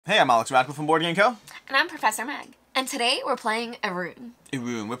Hey, I'm Alex Radcliffe from Board Game Co. And I'm Professor Meg. And today we're playing Erune.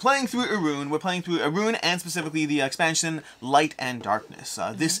 Erune. We're playing through Erune. We're playing through Erune and specifically the expansion Light and Darkness.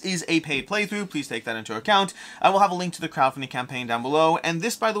 This is a paid playthrough. Please take that into account. I will have a link to the crowdfunding campaign down below. And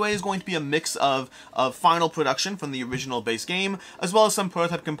this, by the way, is going to be a mix of final production from the original base game, as well as some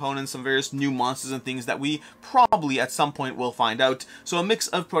prototype components, some various new monsters and things that we probably at some point will find out. So a mix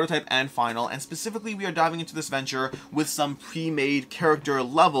of prototype and final. And specifically, we are diving into this venture with some pre-made character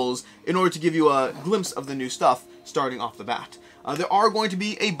levels in order to give you a glimpse of the new stuff starting off the bat. There are going to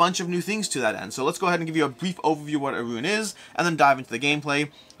be a bunch of new things to that end, so let's go ahead and give you a brief overview of what Erune is, and then dive into the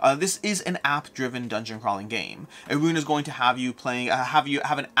gameplay. This is an app-driven dungeon crawling game. Erune is going to have you playing, have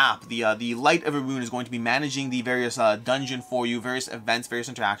an app. The Light of Erune is going to be managing the various dungeon for you, various events, various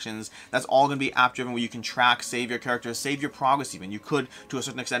interactions. That's all going to be app-driven, where you can track, save your characters, save your progress even. You could, to a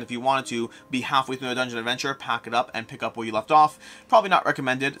certain extent, if you wanted to, be halfway through a dungeon adventure, pack it up, and pick up where you left off. Probably not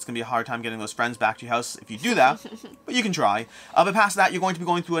recommended. It's going to be a hard time getting those friends back to your house if you do that, but you can try. But past that, you're going to be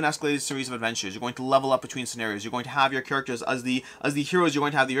going through an escalated series of adventures. You're going to level up between scenarios. You're going to have your characters as the heroes. You're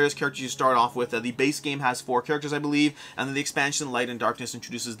going to have the various characters you start off with. The base game has 4 characters, I believe, and then the expansion Light and Darkness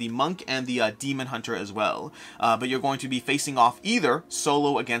introduces the monk and the demon hunter as well. But you're going to be facing off either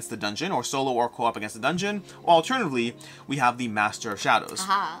solo against the dungeon, or solo or co-op against the dungeon, or alternatively, we have the Master of Shadows.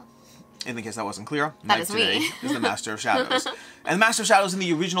 In the case that wasn't clear, that is today me. Is the Master of Shadows. And the Master of Shadows in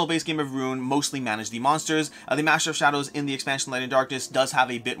the original base game of Erune mostly manage the monsters. The Master of Shadows in the expansion Light and Darkness does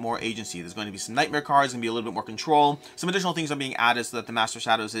have a bit more agency. There's going to be some nightmare cards, going to be a little bit more control. Some additional things are being added so that the Master of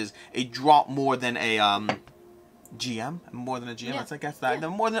Shadows is a drop more than a GM, more than a GM. Yeah. I guess that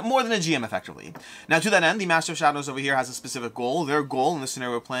more than a GM effectively. Now, to that end, the Master of Shadows over here has a specific goal. Their goal in the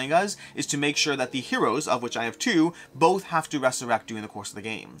scenario we're playing as is to make sure that the heroes, of which I have 2, both have to resurrect during the course of the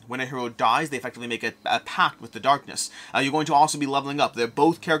game. When a hero dies, they effectively make a pact with the darkness. You're going to also be leveling up.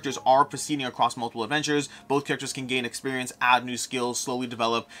 Both characters are proceeding across multiple adventures. Both characters can gain experience, add new skills, slowly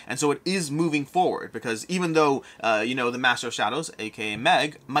develop, and so it is moving forward. Because even though you know, the Master of Shadows, aka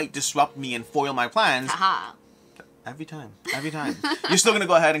Meg, might disrupt me and foil my plans. Every time. You're still going to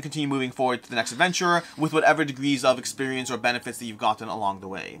go ahead and continue moving forward to the next adventure with whatever degrees of experience or benefits that you've gotten along the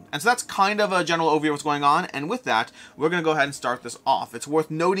way. And so that's kind of a general overview of what's going on. And with that, we're going to go ahead and start this off. It's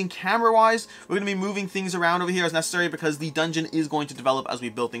worth noting camera-wise, we're going to be moving things around over here as necessary because the dungeon is going to develop as we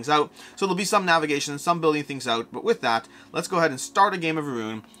build things out. So there'll be some navigation, some building things out. But with that, let's go ahead and start a game of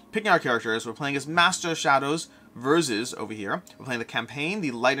Erune, picking our characters. We're playing as Master of Shadows versus over here. We're playing the campaign,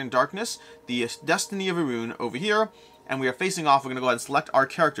 the Light and Darkness, the Destiny of Erune over here, and we are facing off. We're going to go ahead and select our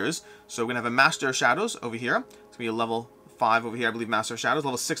characters. So we're going to have a Master of Shadows over here. It's going to be a level 5 over here, I believe. Master of Shadows,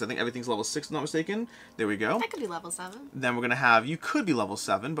 level 6. I think everything's level 6, if I'm not mistaken. There we go. That could be level 7. Then we're going to have, you could be level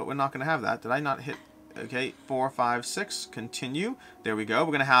 7, but we're not going to have that. Did I not hit? Okay, 4, 5, 6. Continue. There we go.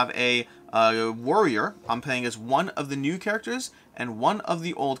 We're going to have a warrior. I'm playing as one of the new characters and one of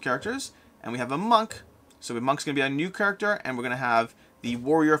the old characters. And we have a monk. So the monk's going to be our new character, and we're going to have the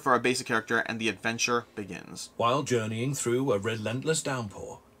warrior for our basic character, and the adventure begins. While journeying through a relentless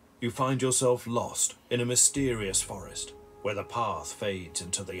downpour, you find yourself lost in a mysterious forest, where the path fades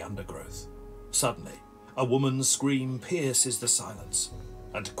into the undergrowth. Suddenly, a woman's scream pierces the silence,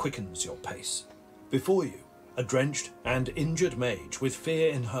 and quickens your pace. Before you, a drenched and injured mage with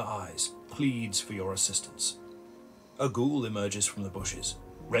fear in her eyes pleads for your assistance. A ghoul emerges from the bushes,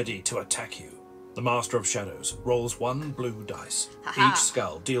 ready to attack you. The Master of Shadows rolls 1 blue dice. Each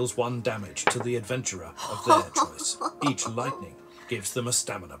skull deals 1 damage to the adventurer of their choice. Each lightning gives them a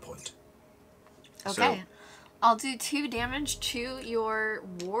stamina point. Okay. So, I'll do 2 damage to your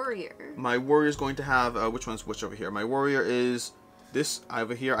warrior. My warrior is going to have, which one's which over here? My warrior is this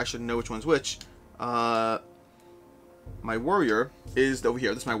over here. I should know which one's which. My warrior is over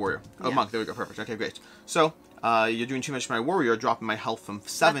here. This is my warrior. Oh, yeah. Monk. There we go. Perfect. Okay, great. So, you're doing too much to my warrior, dropping my health from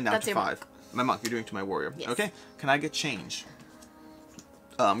 7 down to 5. Monk. My monk, you're doing to my warrior. Yes. Okay, can I get change?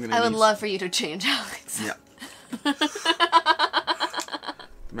 I would love for you to change, Alex. Yeah.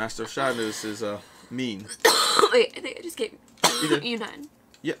 Master of Shadows is mean. Wait, I think I just gave you 9.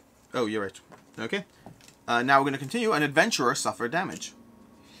 Yeah. Oh, you're right. Okay. Now we're going to continue. An adventurer suffered damage.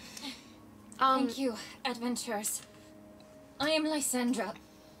 Thank you, adventurers. I am Lysandra.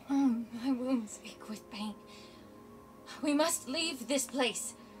 My wounds ache with pain. We must leave this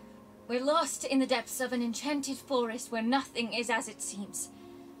place. We're lost in the depths of an enchanted forest where nothing is as it seems.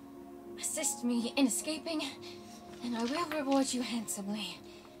 Assist me in escaping, and I will reward you handsomely.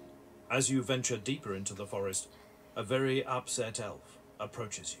 As you venture deeper into the forest, a very upset elf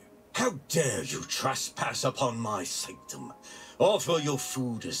approaches you. How dare you trespass upon my sanctum? Offer your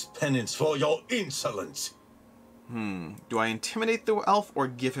food as penance for your insolence. Do I intimidate the elf or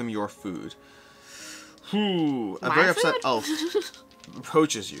give him your food? A very upset elf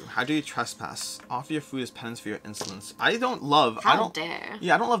approaches you. How do you trespass? Offer your food as penance for your insolence. I don't love... How dare.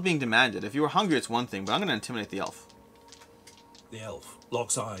 Yeah, I don't love being demanded. If you were hungry, it's one thing, but I'm going to intimidate the elf. The elf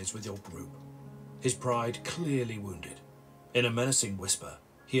locks eyes with your group, his pride clearly wounded. In a menacing whisper,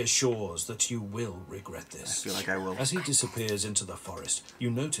 he assures that you will regret this. I feel like I will. As he disappears into the forest, you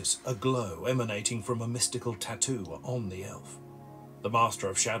notice a glow emanating from a mystical tattoo on the elf. The Master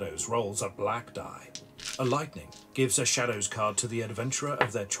of Shadows rolls a black die. A lightning gives a Shadows card to the adventurer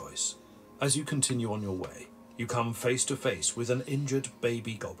of their choice. As you continue on your way, you come face to face with an injured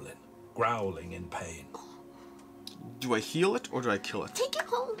baby goblin, growling in pain. Do I heal it or do I kill it? Take it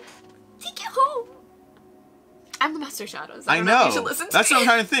home. Take it home. I'm the Master of Shadows. I know. You should listen to That's what I'm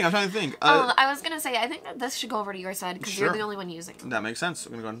trying to think. I was going to say, I think that this should go over to your side because you're the only one using it. That makes sense.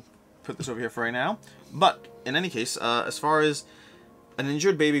 I'm going to go and put this over here for right now. But, in any case, as far as an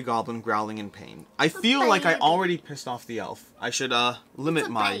injured baby goblin growling in pain, I feel like I already pissed off the elf. I should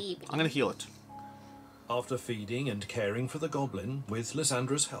limit my... I'm going to heal it. After feeding and caring for the goblin with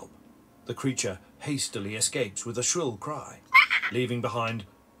Lysandra's help, the creature hastily escapes with a shrill cry, leaving behind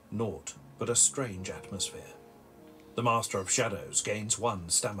naught but a strange atmosphere. The Master of Shadows gains 1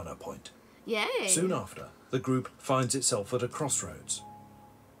 stamina point. Yay! Soon after, the group finds itself at a crossroads.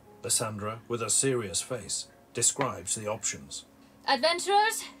 Lysandra, with a serious face, describes the options.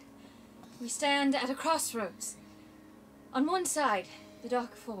 Adventurers, we stand at a crossroads. On one side, the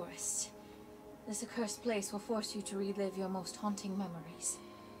dark forest. This accursed place will force you to relive your most haunting memories.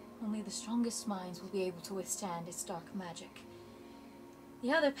 Only the strongest minds will be able to withstand its dark magic.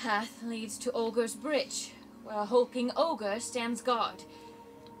 The other path leads to Olger's Bridge, where a hulking ogre stands guard.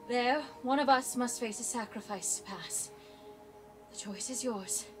 There, one of us must face a sacrifice to pass. The choice is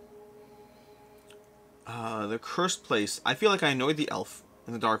yours. The cursed place. I feel like I annoyed the elf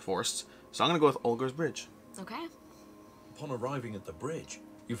in the dark forest, so I'm going to go with Olger's Bridge. Okay. Upon arriving at the bridge,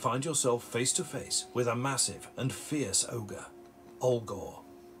 you find yourself face to face with a massive and fierce ogre, Olgor.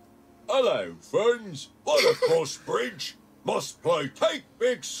 Hello, friends. What a cross bridge. Must play take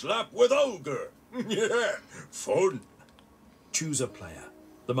big slap with ogre. Yeah, fun. Choose a player.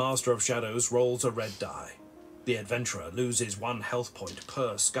 The Master of Shadows rolls a red die. The adventurer loses 1 health point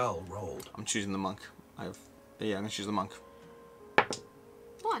per skull rolled. I'm choosing the monk. I'm going to choose the monk.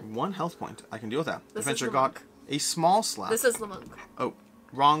 1 health point. I can deal with that. The adventurer got a small slap. This is the monk. Oh,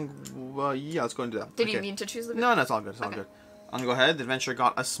 wrong. Yeah, let's go and do that. Did you mean to choose the monk? No, it's all good. It's all good. I'm going to go ahead. The adventurer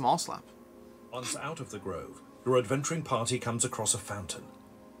got a small slap. Once out of the grove, your adventuring party comes across a fountain.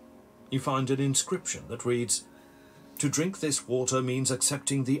 You find an inscription that reads, "To drink this water means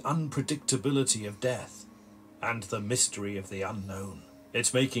accepting the unpredictability of death and the mystery of the unknown.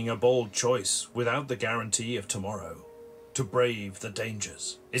 It's making a bold choice without the guarantee of tomorrow, to brave the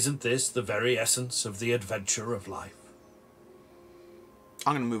dangers. Isn't this the very essence of the adventure of life?"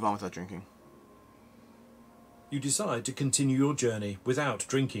 I'm going to move on without drinking. You decide to continue your journey without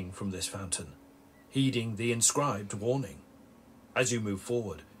drinking from this fountain, heeding the inscribed warning. As you move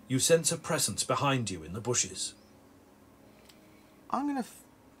forward, you sense a presence behind you in the bushes. I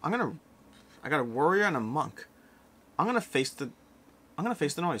got a warrior and a monk. I'm gonna face the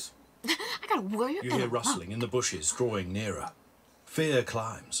noise. I got a warrior. You hear rustling in the bushes, drawing nearer. Fear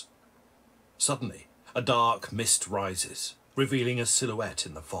climbs. Suddenly, a dark mist rises, revealing a silhouette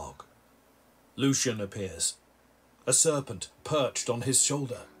in the fog. Lucian appears, a serpent perched on his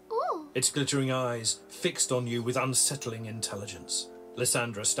shoulder. Ooh. Its glittering eyes fixed on you with unsettling intelligence.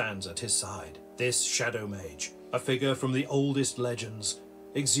 Lysandra stands at his side. This shadow mage, a figure from the oldest legends,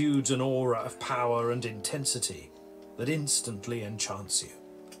 exudes an aura of power and intensity that instantly enchants you.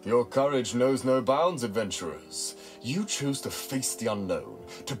 Your courage knows no bounds, adventurers. You chose to face the unknown,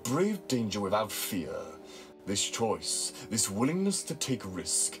 to brave danger without fear. This choice, this willingness to take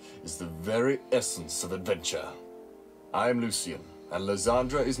risk, is the very essence of adventure. I am Lucian, and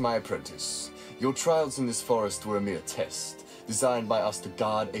Lysandra is my apprentice. Your trials in this forest were a mere test, designed by us to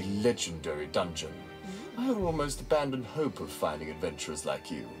guard a legendary dungeon. I had almost abandoned hope of finding adventurers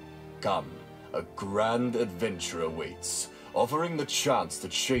like you. Come, a grand adventure awaits, offering the chance to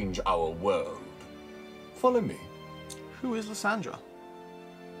change our world. Follow me. Who is Lysandra?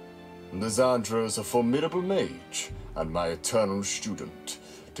 Lysandra is a formidable mage, and my eternal student.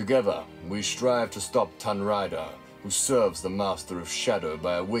 Together, we strive to stop Tanrida, who serves the Master of Shadow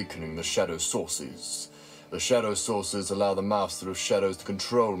by awakening the Shadow Sources. The Shadow Sources allow the Master of Shadows to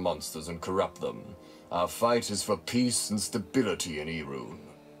control monsters and corrupt them. Our fight is for peace and stability in Erune.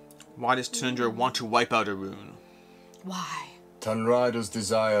 Why does Tanrida want to wipe out Erune? Why? Tanrider's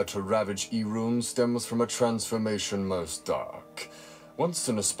desire to ravage Erune stems from a transformation most dark. Once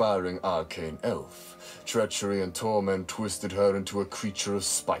an aspiring arcane elf, treachery and torment twisted her into a creature of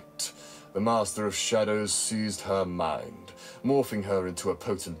spite. The Master of Shadows seized her mind, morphing her into a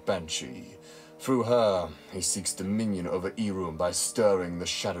potent banshee. Through her, he seeks dominion over Erune by stirring the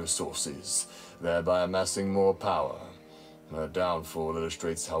shadow sources, thereby amassing more power. Her downfall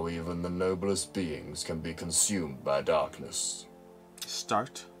illustrates how even the noblest beings can be consumed by darkness.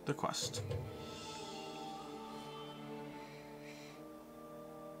 Start the quest.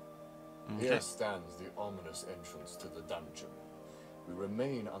 Okay. Here stands the ominous entrance to the dungeon. We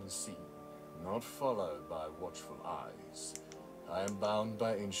remain unseen, not followed by watchful eyes. I am bound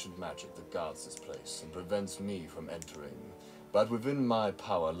by ancient magic that guards this place and prevents me from entering. But within my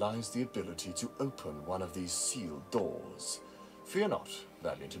power lies the ability to open one of these sealed doors. Fear not,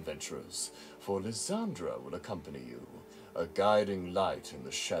 valiant adventurers, for Lysandra will accompany you, a guiding light in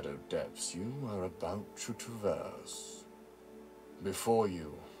the shadow depths you are about to traverse. Before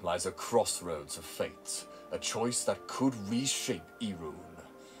you lies a crossroads of fate, a choice that could reshape Erune.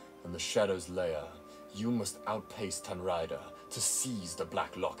 In the Shadow's lair, you must outpace Tanrider to seize the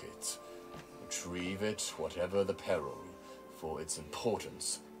Black Locket. Retrieve it, whatever the peril, for its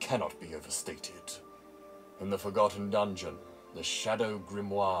importance cannot be overstated. In the Forgotten Dungeon, the Shadow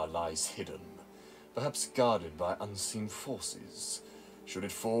Grimoire lies hidden, perhaps guarded by unseen forces. Should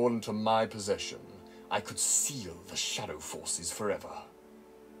it fall into my possession, I could seal the Shadow forces forever.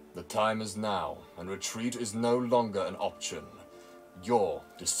 The time is now, and retreat is no longer an option. Your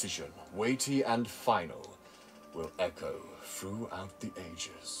decision, weighty and final, will echo throughout the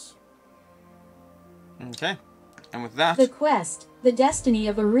ages. Okay. And with that... The quest, The Destiny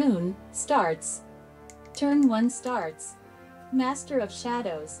of Erune, starts. Turn 1 starts. Master of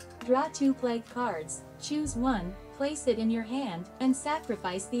Shadows, draw 2 plague cards, choose one, place it in your hand, and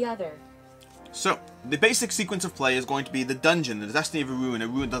sacrifice the other. So, the basic sequence of play is going to be the dungeon, the Destiny of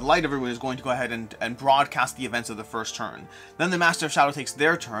Erune, the Light of Erune is going to go ahead and broadcast the events of the first turn. Then the Master of Shadow takes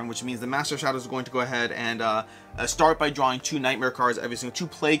their turn, which means the Master of Shadow is going to go ahead and start by drawing 2 Nightmare cards two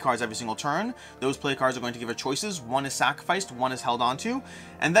play cards every single turn. Those play cards are going to give her choices. One is sacrificed, one is held onto.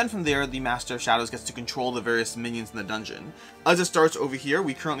 And then from there, the Master of Shadows gets to control the various minions in the dungeon. As it starts over here,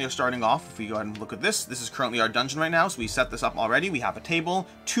 we currently are starting off, if we go ahead and look at this is currently our dungeon right now, so we set this up already. We have a table,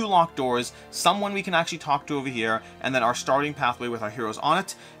 2 locked doors, someone we can actually talk to over here, and then our starting pathway with our heroes on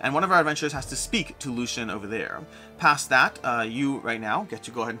it, and one of our adventurers has to speak to Lucian over there. Past that, you right now get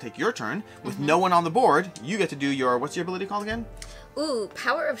to go ahead and take your turn. With no one on the board, you get to do your, what's your ability called again? Ooh,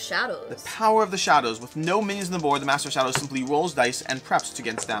 Power of Shadows. The Power of the Shadows. With no minions on the board, the Master of Shadows simply rolls dice and preps to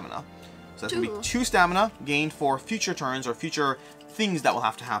gain stamina. So that's going to be 2 stamina gained for future turns or future things that will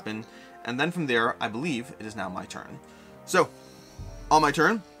have to happen. And then from there, I believe it is now my turn. So, on my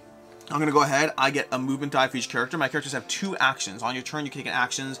turn, I'm going to go ahead, I get a movement die for each character. My characters have 2 actions. On your turn, you can take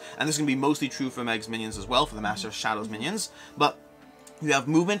actions, and this is going to be mostly true for Meg's minions as well, for the Master of Shadows minions. But you have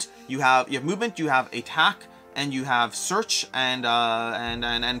movement, you have attack, and you have search and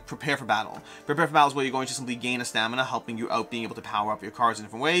prepare for battle. Prepare for battle is where you're going to simply gain a stamina, helping you out being able to power up your cards in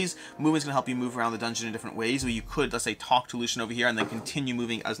different ways. Movement's going to help you move around the dungeon in different ways, where you could, let's say, talk to Lucian over here and then continue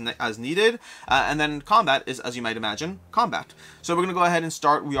moving as needed. And then combat is, as you might imagine, combat. So we're going to go ahead and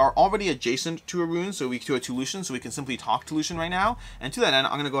start. We are already adjacent to Erune, so to Lucian, so we can simply talk to Lucian right now. And to that end,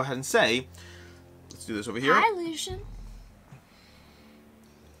 I'm going to go ahead and say, let's do this over here. Hi, Lucian.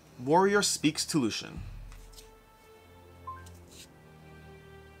 Warrior speaks to Lucian.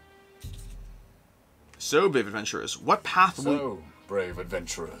 So, brave adventurers, what path will... So, brave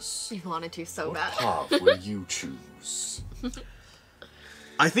adventurers, You wanted to so what bad. path will you choose?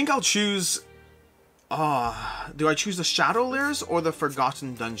 I think I'll choose... do I choose the Shadow Lairs or the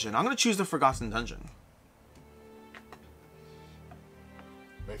Forgotten Dungeon? I'm going to choose the Forgotten Dungeon.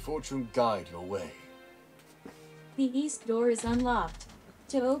 May fortune guide your way. The east door is unlocked.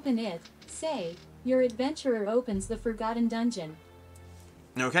 To open it, say, your adventurer opens the Forgotten Dungeon.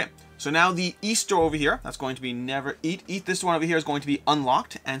 Okay, so now the east door over here, that's going to be never eat. This one over here is going to be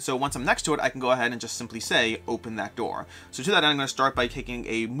unlocked, and so once I'm next to it, I can go ahead and just simply say, open that door. So to that end, I'm going to start by taking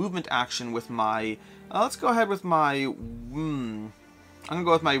a movement action with my, let's go ahead with my, I'm going to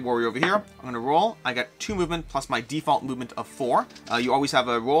go with my warrior over here. I'm going to roll. I got 2 movement plus my default movement of 4. You always have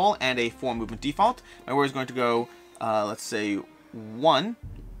a roll and a 4 movement default. My warrior is going to go, let's say, 1,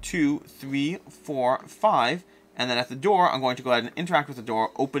 2, 3, 4, 5. And then at the door, I'm going to go ahead and interact with the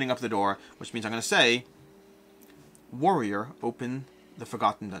door, opening up the door, which means I'm going to say, Warrior, open the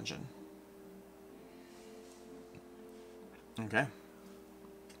Forgotten Dungeon. Okay.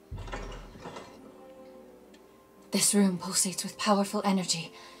 This room pulsates with powerful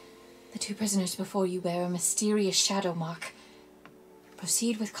energy. The 2 prisoners before you bear a mysterious shadow mark.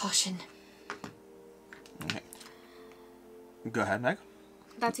 Proceed with caution. Okay. Go ahead, Meg.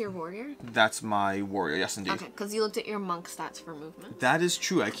 That's your warrior? That's my warrior, yes indeed. Okay, because you looked at your monk stats for movement. That is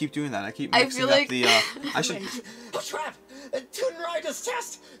true. I keep doing that. I keep I mixing feel up like... the... I should... A trap! A Toon Rider's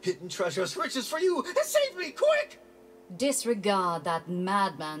test! Hidden treasures, riches for you! Save me, quick! Disregard that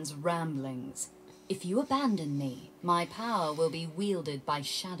madman's ramblings. If you abandon me, my power will be wielded by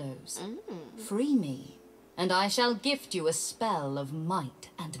shadows. Free me, and I shall gift you a spell of might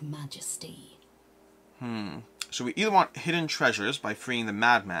and majesty. So we either want hidden treasures by freeing the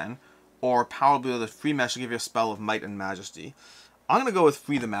madman, or power will be able to free mesh to give you a spell of might and majesty. I'm going to go with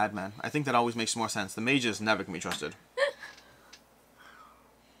free the madman. I think that always makes more sense. The mages never can be trusted.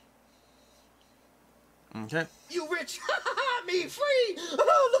 Okay. You rich! Me free!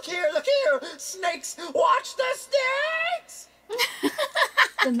 Oh, look here, look here! Snakes! Watch the snakes!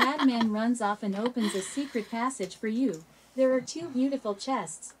 The madman runs off and opens a secret passage for you. There are 2 beautiful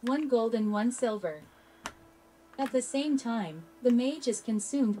chests, 1 gold and 1 silver. At the same time, the mage is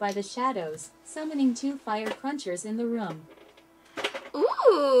consumed by the shadows, summoning 2 fire crunchers in the room.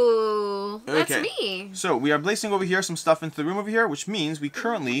 Ooh, that's Okay. me. So we are placing over here some stuff into the room over here, which means we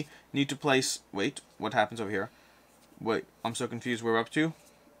currently need to place... Wait, what happens over here? Wait, I'm so confused where we're up to.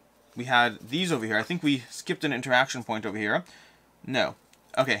 We had these over here. I think we skipped an interaction point over here. No.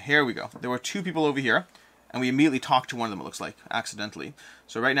 Okay, here we go. There were 2 people over here, and we immediately talked to one of them, it looks like, accidentally.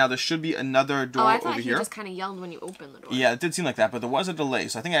 So right now there should be another door I over thought he here. just kind of yelled when you opened the door. Yeah, it did seem like that, but there was a delay,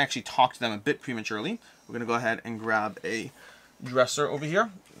 so I think I actually talked to them a bit prematurely. We're going to go ahead and grab a dresser over here,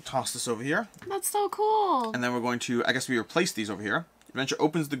 toss this over here, That's so cool. and then we're going to, I guess we replace these over here. Adventure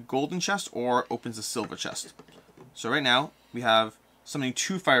opens the golden chest or opens the silver chest. So right now, we have summoning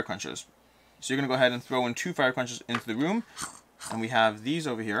 2 fire crunchers. So you're going to go ahead and throw in 2 fire crunchers into the room, and we have these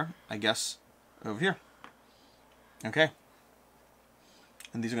over here, I guess, over here. Okay.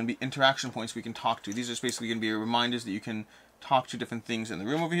 And these are going to be interaction points we can talk to. These are just basically going to be reminders that you can talk to different things in the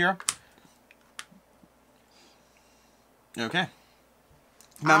room over here. Okay.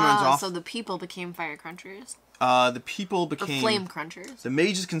 Man runs off. So the people became fire crunchers. The people became... Or flame crunchers. The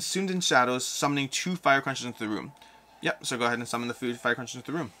mage is consumed in shadows, summoning 2 fire crunchers into the room. Yep, so go ahead and summon the fire crunchers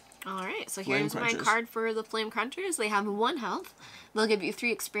into the room. Alright, so Flame here's my crunchers. card for the flame crunchers. They have 1 health. They'll give you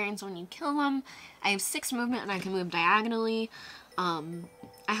 3 experience when you kill them. I have 6 movement and I can move diagonally. I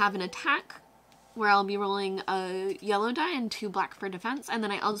have an attack where I'll be rolling a yellow die and 2 black for defense. And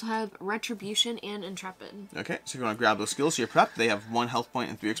then I also have retribution and intrepid. Okay, so if you want to grab those skills, so you're prepped. They have 1 health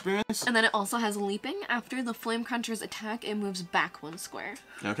point and 3 experience. And then it also has leaping. After the flame cruncher's attack, it moves back 1 square.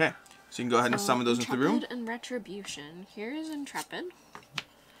 Okay, so you can go ahead and summon those into the room. Intrepid and retribution. Here's intrepid.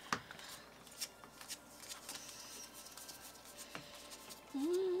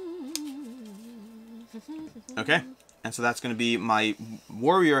 Okay, and so that's going to be my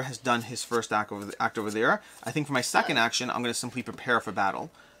warrior has done his first act over there. I think for my second action, I'm going to simply prepare for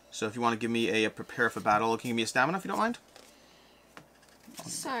battle. So if you want to give me a prepare for battle, can you give me a stamina if you don't mind?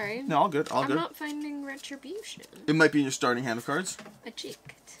 Sorry. No, all good, all I'm good. not finding retribution. It might be in your starting hand of cards. I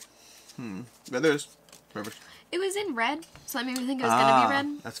cheeked. Yeah, there is. Perfect. It was in red, so that made me think it was gonna be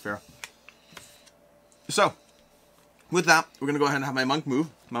red. That's fair. So, with that, we're going to go ahead and have my monk move.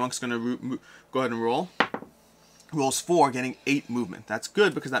 My monk's going to go ahead and roll. Rolls 4, getting 8 movement. That's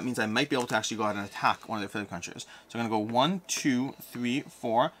good because that means I might be able to actually go ahead and attack one of their flame crunchers. So I'm going to go 1, 2, 3,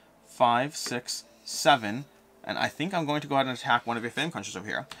 4, 5, 6, 7, and I think I'm going to go ahead and attack one of your flame crunchers over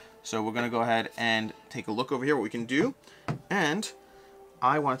here. So we're going to go ahead and take a look over here what we can do. And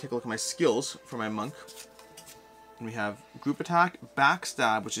I want to take a look at my skills for my monk. And we have group attack,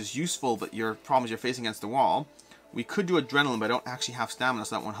 backstab, which is useful, but your problem is you're facing against the wall. We could do adrenaline, but I don't actually have stamina,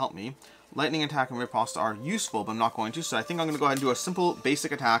 so that won't help me. Lightning attack and riposte are useful, but I'm not going to. So I think I'm going to go ahead and do a simple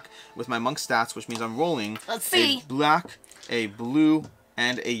basic attack with my monk stats, which means I'm rolling a black, a blue,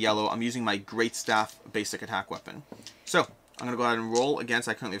 and a yellow. I'm using my great staff basic attack weapon. So I'm going to go ahead and roll against.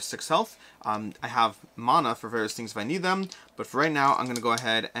 I currently have 6 health. I have mana for various things if I need them, but for right now, I'm going to go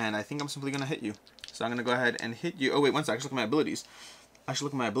ahead and I think I'm simply going to hit you. So I'm going to go ahead and hit you. Oh, wait, one sec. I should look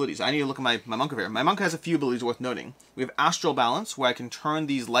at my abilities. I need to look at my monk over here. My monk has a few abilities worth noting. We have Astral Balance, where I can turn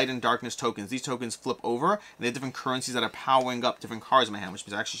these light and darkness tokens. These tokens flip over, and they have different currencies that are powering up different cards in my hand, which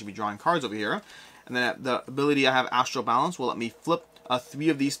means I actually should be drawing cards over here. And then the ability I have, Astral Balance, will let me flip 3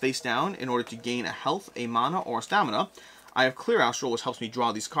 of these face down in order to gain a health, a mana, or a stamina. I have Clear Astral, which helps me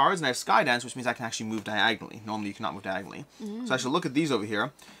draw these cards, and I have Skydance, which means I can actually move diagonally. Normally, you cannot move diagonally. So I should look at these over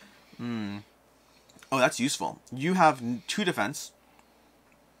here. Oh, that's useful. You have 2 defense.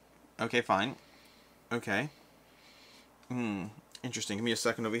 Okay, fine. Okay. Interesting. Give me a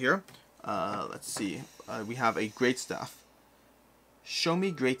second over here. Let's see. We have a great staff. Show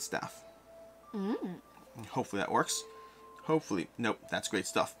me great staff. Hopefully that works. Hopefully. Nope, that's great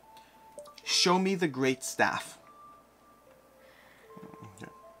stuff. Show me the great staff.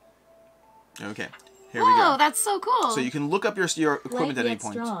 Okay. Here we go. Whoa, that's so cool. So you can look up your equipment at any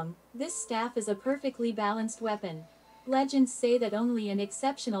point. Strong. This staff is a perfectly balanced weapon. Legends say that only an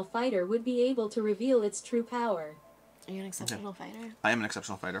exceptional fighter would be able to reveal its true power. Are you an exceptional fighter? I am an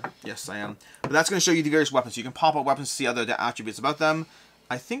exceptional fighter. Yes, I am. But that's going to show you the various weapons. You can pop up weapons to see other attributes about them.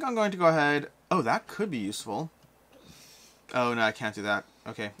 I think I'm going to go ahead... Oh, that could be useful. Oh, no, I can't do that.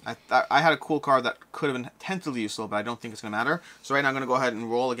 Okay. I had a cool card that could have been tentatively useful, but I don't think it's going to matter. So right now I'm going to go ahead and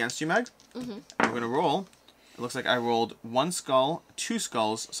roll against you, Meg. And we're going to roll. It looks like I rolled 1 skull, 2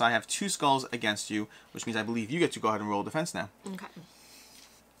 skulls, so I have 2 skulls against you, which means I believe you get to go ahead and roll defense now. Okay.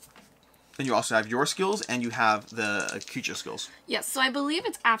 Then you also have your skills, and you have the creature skills. Yes, so I believe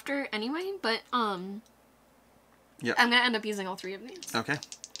it's after anyway, but Yep. I'm gonna end up using all 3 of these. Okay.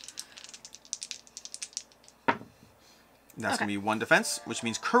 That's gonna be 1 defense, which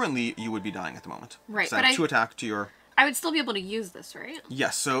means currently you would be dying at the moment. Right, So but I have 2 attack to your... I would still be able to use this, right?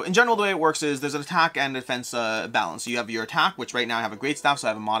 Yes, so in general the way it works is there's an attack and defense balance. So you have your attack, which right now I have a great staff, so I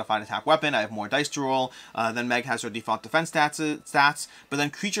have a modified attack weapon, I have more dice to roll, then Meg has her default defense stats, but then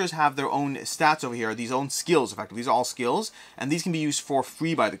creatures have their own stats over here, these own skills effectively. These are all skills, and these can be used for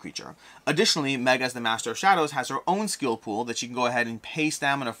free by the creature. Additionally, Meg as the Master of Shadows has her own skill pool that she can go ahead and pay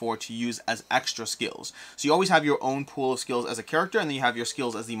stamina for to use as extra skills. So you always have your own pool of skills as a character, and then you have your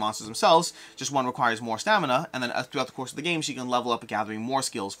skills as the monsters themselves, just one requires more stamina, and then throughout the course of the game she can level up gathering more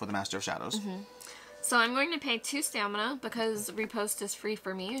skills for the Master of Shadows. So I'm going to pay 2 stamina because repost is free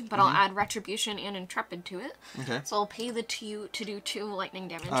for me, but I'll add retribution and intrepid to it. Okay. So I'll pay the 2 to do 2 lightning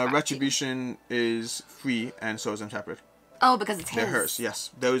damage. Retribution is free, and so is intrepid. Oh, because it's his. They're hers, yes.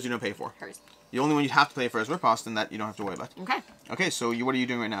 Those you don't pay for. Hers. The only one you have to pay for is riposte, and that you don't have to worry about. Okay. Okay, so what are you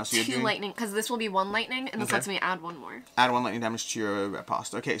doing right now? So you're 2 doing... lightning, because this will be 1 lightning, and this lets me add 1 more. Add 1 lightning damage to your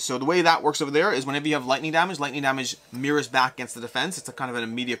riposte. Okay, so the way that works over there is whenever you have lightning damage mirrors back against the defense. It's a kind of an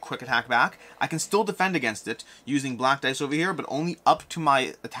immediate quick attack back. I can still defend against it using black dice over here, but only up to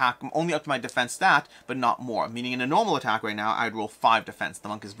my attack, only up to my defense stat, but not more. Meaning in a normal attack right now, I'd roll 5 defense. The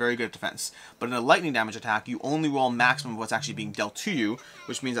monk is very good at defense. But in a lightning damage attack, you only roll maximum of what's actually being dealt to you,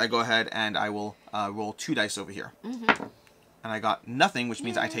 which means I go ahead and I will roll 2 dice over here. And I got nothing, which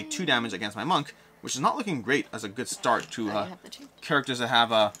means I take 2 damage against my monk, which is not looking great as a good start to characters that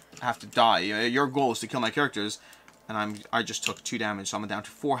have to die. Your goal is to kill my characters, and I just took 2 damage, so I'm down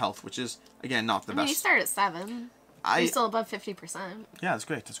to 4 health, which is again not the best. You start at 7. You're still above 50%. Yeah, that's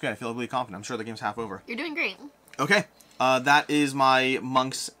great. That's great. I feel really confident. I'm sure the game's half over. You're doing great. Okay, that is my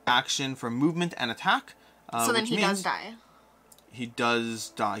monk's action for movement and attack. So then he does die. He does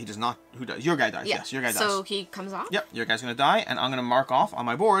die. He does not. Who does? Your guy dies. Yeah. Yes, your guy dies. So he comes off? Yep, your guy's going to die, and I'm going to mark off on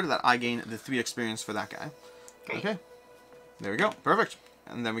my board that I gain the 3 experience for that guy. Great. Okay. There we go. Perfect.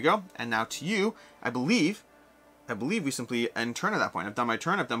 And then we go. And now to you, I believe we simply end turn at that point. I've done my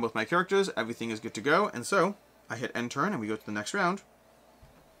turn. I've done both my characters. Everything is good to go. And so I hit end turn, and we go to the next round.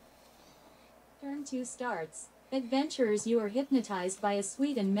 Turn 2 starts. Adventurers, you are hypnotized by a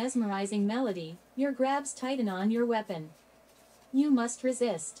sweet and mesmerizing melody. Your grabs tighten on your weapon. You must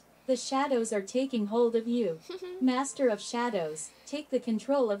resist. The shadows are taking hold of you. Master of Shadows, take the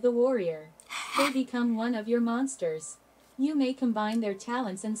control of the warrior. They become one of your monsters. You may combine their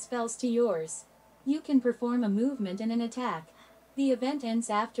talents and spells to yours. You can perform a movement and an attack. The event ends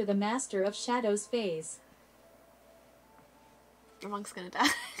after the Master of Shadows phase. Your monk's gonna die.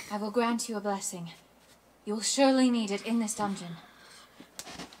 I will grant you a blessing. You will surely need it in this dungeon.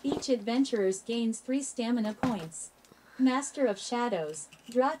 Each adventurer gains 3 stamina points. Master of Shadows,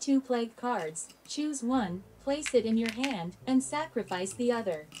 draw 2 plague cards, choose 1, place it in your hand, and sacrifice the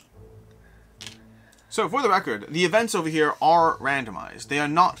other. So for the record, the events over here are randomized. They are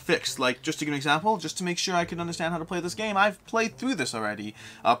not fixed. Like, just to give an example, just to make sure I can understand how to play this game, I've played through this already,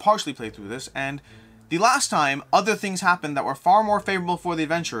 partially played through this, and the last time, other things happened that were far more favorable for the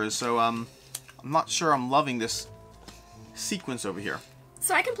adventurers, so I'm not sure I'm loving this sequence over here.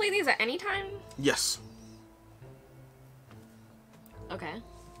 So I can play these at any time? Yes. Okay.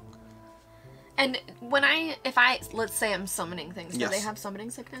 And when let's say I'm summoning things, do they have summoning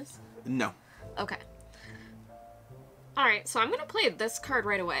sickness? No. Okay. Alright, so I'm gonna play this card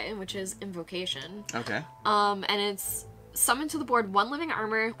right away, which is Invocation. Okay. And it's summon to the board 1 living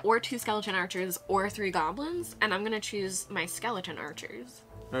armor, or 2 skeleton archers, or 3 goblins, and I'm gonna choose my skeleton archers.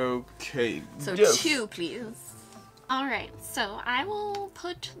 Okay. So 2, please. Alright, so I will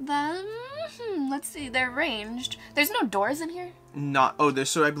put them... let's see, they're ranged. There's no doors in here? Not... Oh, there's...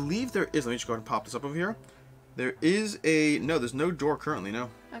 So I believe there is. Let me just go ahead and pop this up over here. There is a... No, there's no door currently, no.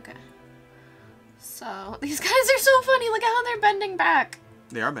 Okay. So, these guys are so funny. Look at how they're bending back.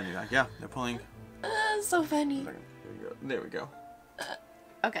 They are bending back, yeah. They're pulling... So funny. There we go.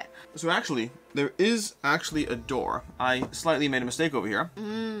 Okay. So actually, there is actually a door. I slightly made a mistake over here.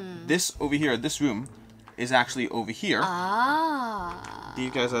 This over here, this room, is actually over here. Ah.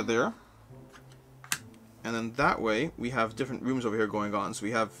 These guys are there. And then that way, we have different rooms over here going on. So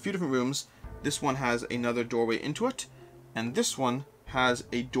we have a few different rooms. This one has another doorway into it. And this one has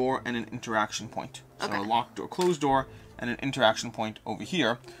a door and an interaction point. So a locked door, closed door, and an interaction point over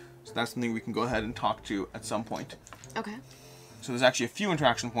here. So that's something we can go ahead and talk to at some point. Okay. So there's actually a few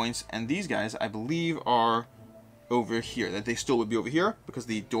interaction points, and these guys, I believe, are over here. That they still would be over here, because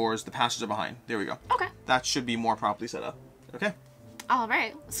the doors, the passages are behind. There we go. Okay. That should be more properly set up. Okay?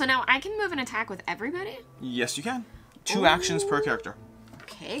 Alright. So now I can move and attack with everybody? Yes, you can. 2 actions per character.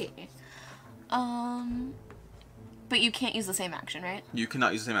 Okay. But you can't use the same action, right? You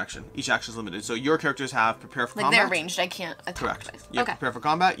cannot use the same action. Each action is limited. So your characters have prepare for combat. Like, they're ranged. I can't attack Correct. twice. You have prepare for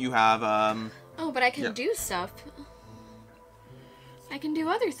combat. You have, Oh, but I can do stuff. I can do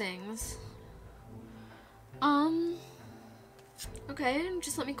other things. Okay,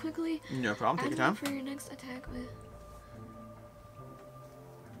 just let me quickly... No problem. Take your add time. one for your next attack with...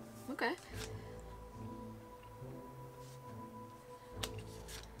 Okay.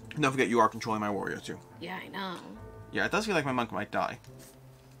 Don't forget, you are controlling my warrior, too. Yeah, I know. Yeah, it does feel like my monk might die.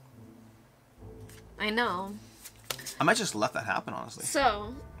 I know. I might just let that happen, honestly.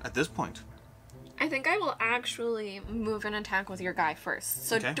 So... At this point. I think I will actually move and attack with your guy first.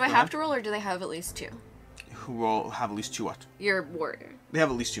 So Okay, do I go have ahead. to roll, or do they have at least 2? Who will have at least 2 what? Your warrior. They have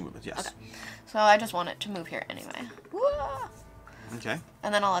at least 2 movements, yes. Okay. So I just want it to move here anyway. Whoa. Okay.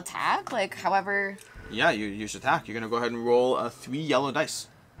 And then I'll attack, like, however... Yeah, you should attack. You're going to go ahead and roll 3 yellow dice.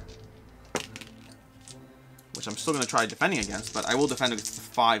 Which I'm still going to try defending against, but I will defend against the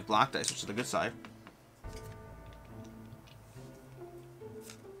 5 black dice, which is the good side.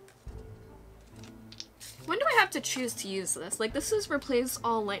 When do I have to choose to use this? Like, this is replace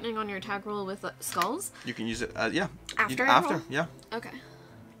all lightning on your attack roll with skulls? You can use it, yeah. After I After, roll? yeah. Okay.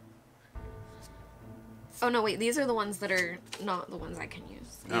 Oh, no, wait. These are the ones that are not the ones I can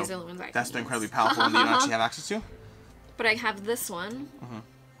use. These are the ones I can That's the use. incredibly powerful one that you don't actually have access to. But I have this one.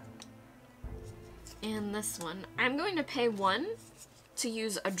 And this one. I'm going to pay 1 to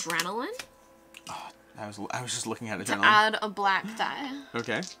use adrenaline. Oh, I was just looking at adrenaline. To add a black die.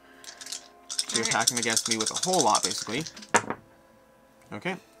 Okay. So you're attacking against me with a whole lot, basically.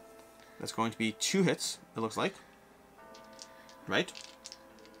 Okay. That's going to be 2 hits, it looks like. Right?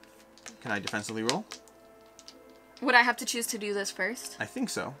 Can I defensively roll? Would I have to choose to do this first? I think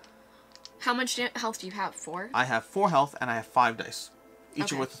so. How much health do you have? 4? I have 4 health and I have 5 dice.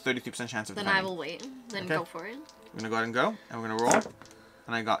 Each Okay. with a 33% chance of Then defending. I will wait. Then Okay. go for it. We're going to go ahead and go, and we're going to roll.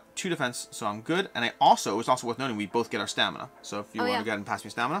 And I got 2 defense, so I'm good. And it's also worth noting, we both get our stamina. So if you want to go ahead and pass me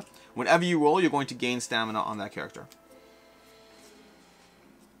stamina, whenever you roll, you're going to gain stamina on that character.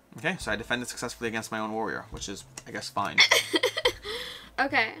 Okay, so I defended successfully against my own warrior, which is, I guess, fine.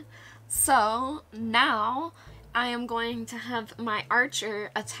 Okay, so now I am going to have my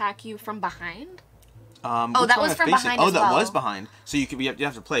archer attack you from behind. Oh, that was from behind Oh, as that well. was behind. So you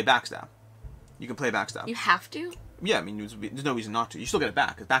have to play backstab. You can play backstab. You have to? Yeah, I mean, there's no reason not to. You still get it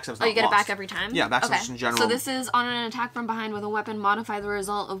back, because backstab's not Oh, you get lost. it back every time? Yeah, backstab's okay. just in general. So this is on an attack from behind with a weapon, modify the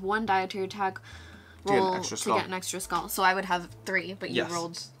result of 1 die to your attack To get an roll extra to skull. get an extra skull. So I would have 3, but you Yes.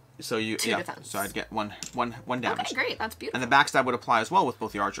 rolled So you 2 defense. So I'd get one damage. Okay, great. That's beautiful. And the backstab would apply as well with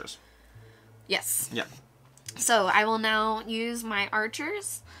both the archers. Yes. Yeah. So I will now use my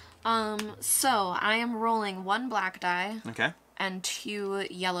archers. So I am rolling 1 black die Okay. and 2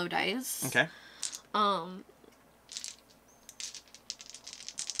 yellow dice. Okay. And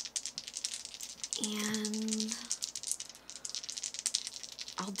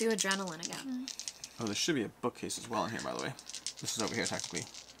I'll do adrenaline again. Oh, there should be a bookcase as well in here, by the way. This is over here, technically.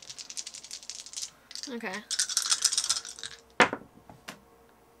 Okay.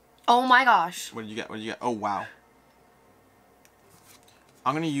 Oh my gosh. What did you get? What did you get? Oh, wow.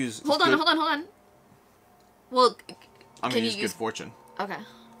 I'm going to use... Hold on. Well, I'm can going to you use use... good fortune. Okay.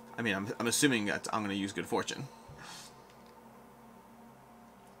 I mean, I'm assuming that I'm going to use good fortune.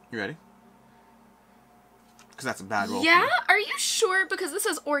 You ready? Because that's a bad roll. Yeah? Are you sure? Because this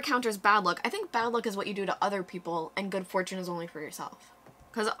says or counters bad luck. I think bad luck is what you do to other people, and good fortune is only for yourself.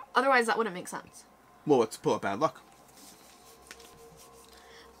 Because otherwise that wouldn't make sense. Well, let's pull up bad luck.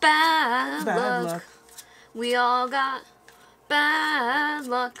 Bad luck. We all got bad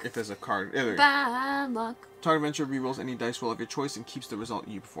luck. If there's a card. Bad luck. Target adventure rerolls any dice roll of your choice and keeps the result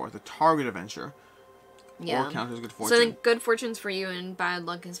you before. The target adventure. Yeah. Or counters good fortune. So I think good fortune's for you and bad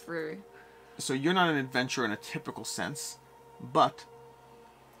luck is for... So you're not an adventurer in a typical sense, but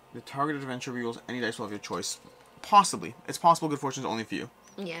the targeted adventure rerolls any dice roll of your choice. Possibly. It's possible good fortune's only for you.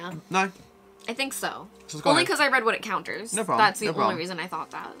 Yeah. No. I think so. Only because I read what it counters. No problem. That's the only reason I thought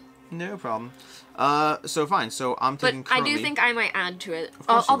that. No problem. So fine. So I'm taking But I do think I might add to it. Of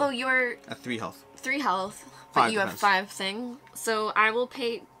course Although you're... At 3 health. 3 health. But 5 you defense. have 5 thing. So I will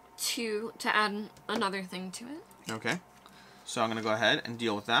pay 2 to add another thing to it. Okay. So I'm going to go ahead and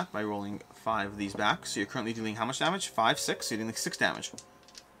deal with that by rolling 5 of these back. So you're currently dealing how much damage? 5, 6. So you're dealing 6 damage.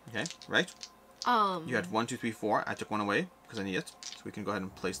 Okay, right? You had 1, 2, 3, 4. I took 1 away because I need it. So we can go ahead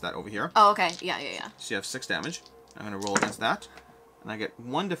and place that over here. Oh, okay. Yeah. So you have 6 damage. I'm going to roll against that. And I get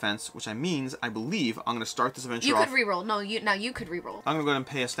 1 defense, which I believe I'm going to start this adventure off. You could reroll. No, you could reroll. I'm going to go ahead and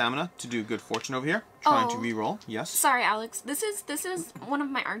pay a stamina to do good fortune over here. Trying to reroll. Yes. Sorry, Alex. This is one of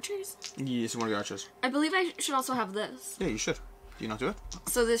my archers. Yes, one of your archers. I believe I should also have this. Yeah, you should. Do you not do it?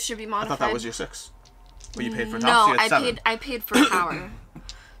 So this should be modified. I thought that was your 6. But you paid for top, so you had 7. I paid for power.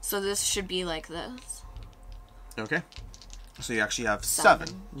 So this should be like this. Okay. So you actually have 7.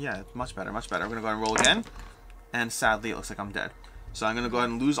 Yeah, much better, much better. I'm going to go ahead and roll again. And sadly, it looks like I'm dead. So I'm going to go ahead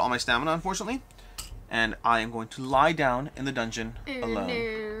and lose all my stamina, unfortunately. And I am going to lie down in the dungeon alone. No.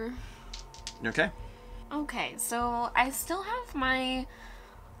 You okay? Okay, so I still have my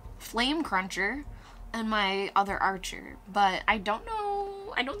flame cruncher and my other archer. But I don't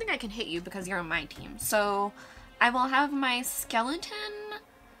know... I don't think I can hit you because you're on my team. So I will have my skeleton...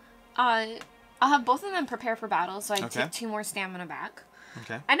 I'll have both of them prepare for battle, so I take 2 more stamina back.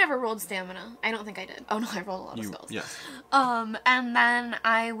 Okay. I never rolled stamina. I don't think I did. Oh no, I rolled a lot of spells. Yes. And then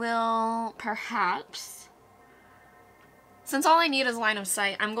I will perhaps, since all I need is line of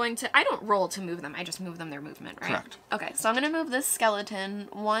sight, I'm going to, I don't roll to move them, I just move them their movement, right? Correct. Okay, so I'm going to move this skeleton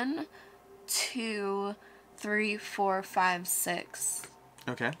 1, 2, 3, 4, 5, 6.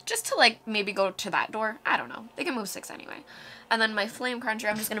 Okay. Just to like maybe go to that door. I don't know. They can move 6 anyway. And then my flame cruncher,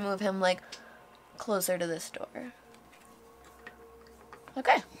 I'm just going to move him like closer to this door.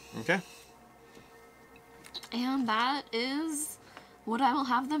 Okay. Okay. And that is what I will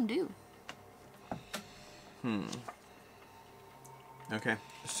have them do. Okay.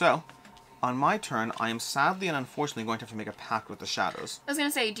 So, on my turn, I am sadly and unfortunately going to have to make a pact with the shadows. I was going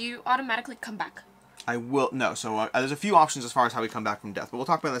to say, do you automatically come back? I will... No, so there's a few options as far as how we come back from death, but we'll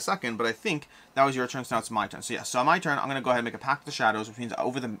talk about that in a second, but I think that was your turn, so now it's my turn. So yeah, so on my turn, I'm going to go ahead and make a pact with the shadows, which means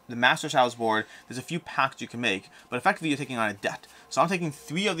over the Master Shadows board, there's a few pacts you can make, but effectively you're taking on a debt. So I'm taking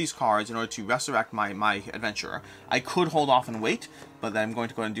 3 of these cards in order to resurrect my adventurer. I could hold off and wait, but I'm going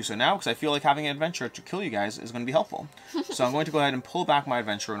to go ahead and do so now, because I feel like having an adventurer to kill you guys is going to be helpful. So I'm going to go ahead and pull back my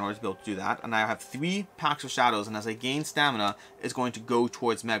adventurer in order to be able to do that, and I have 3 packs of shadows, and as I gain stamina, it's going to go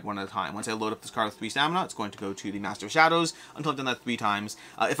towards Meg one at a time. Once I load up this card with 3 stamina, it's going to go to the Master of Shadows until I've done that 3 times.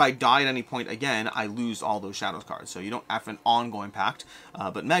 If I die at any point again, I lose all those shadows cards, so you don't have an ongoing pact,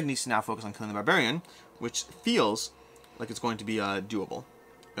 but Meg needs to now focus on killing the Barbarian, which feels like it's going to be doable.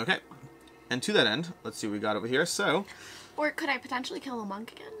 Okay, and to that end, let's see what we got over here. So, or could I potentially kill a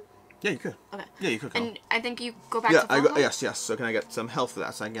monk again? Yeah, you could. Okay. Yeah, you could kill. And I think you go back to full health? Yes. So can I get some health for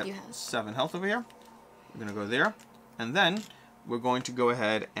that? So I can get 7 health over here. We're going to go there. And then we're going to go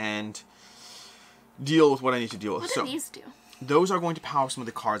ahead and deal with what I need to deal with. What do these do? Those are going to power some of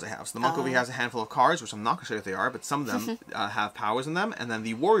the cards I have. So the monk over here has a handful of cards, which I'm not going to show you what they are, but some of them have powers in them. And then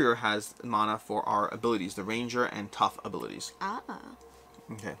the warrior has mana for our abilities, the ranger and tough abilities.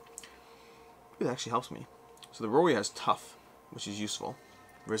 Okay. Ooh, that actually helps me. So the warrior has tough, which is useful.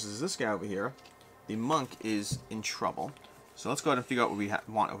 Versus this guy over here, the monk is in trouble. So let's go ahead and figure out what we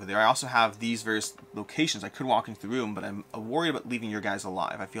want over there. I also have these various locations. I could walk into the room, but I'm worried about leaving your guys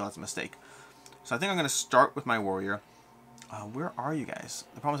alive. I feel that's a mistake. So I think I'm going to start with my warrior. Where are you guys?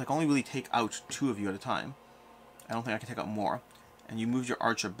 The problem is I can only really take out 2 of you at a time. I don't think I can take out more. And you moved your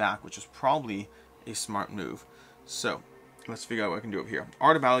archer back, which is probably a smart move. So, let's figure out what I can do over here.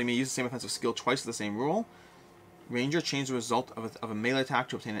 Art of Battle, you may use the same offensive skill twice with the same rule. Ranger, change the result of a melee attack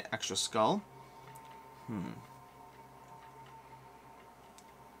to obtain an extra skull.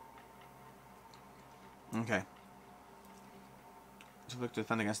 Okay. To look to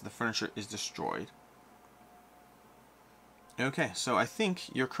defend against the furniture is destroyed. Okay, so I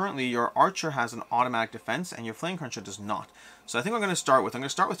think your archer has an automatic defense and your flame cruncher does not. So I think I'm going to start with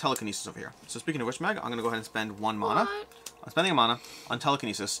telekinesis over here. So speaking of which, Meg, I'm going to go ahead and spend 1 mana. I'm spending a mana on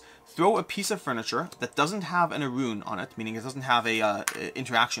telekinesis. Throw a piece of furniture that doesn't have an Erune on it, meaning it doesn't have a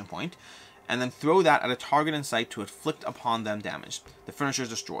interaction point, and then throw that at a target in sight to inflict upon them damage. The furniture is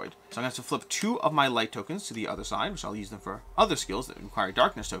destroyed. So I'm going to flip 2 of my light tokens to the other side, which I'll use them for other skills that require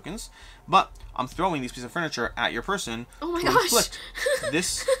darkness tokens. But I'm throwing these pieces of furniture at your person Oh my to gosh. inflict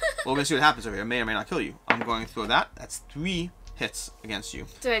this. Well, we're going to see what happens over here. It may or may not kill you. I'm going to throw that. That's 3 hits against you.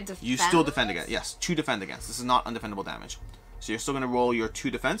 Do I defend? You still defend against. Yes, 2 defend against. This is not undefendable damage. So you're still going to roll your 2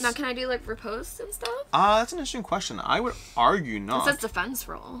 defense. Now, can I do like riposte and stuff? That's an interesting question. I would argue not. It says defense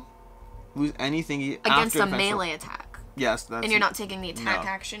roll. Lose anything Against after a defense melee roll. attack. Yes, that's. And you're not taking the attack no.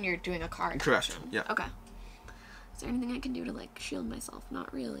 action, you're doing a card Correct. action. Yeah. Okay. Is there anything I can do to like shield myself?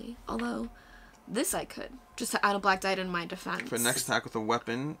 Not really. Although, this I could. Just to add a black die in my defense. For next attack with a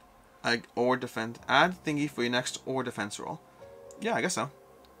weapon, or defend. Add thingy for your next or defense roll. Yeah, I guess so.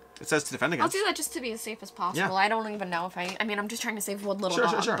 It says to defend against. I'll do that just to be as safe as possible. Yeah. I don't even know if I mean, I'm just trying to save one little Sure,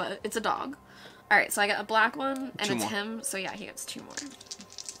 dog, sure. but it's a dog. Alright, so I got a black one, and 2 it's more. him, so yeah, he gets 2 more.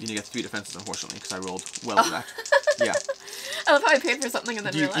 You need to get 3 defenses, unfortunately, because I rolled well with that. Yeah. I love how I paid for something and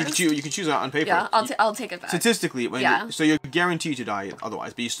then You realized. can choose on paper. Yeah, I'll take it back. Statistically, when Yeah. so you're guaranteed to die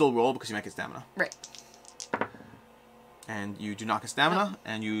otherwise, but you still roll because you make it stamina. Right. And you do not get stamina,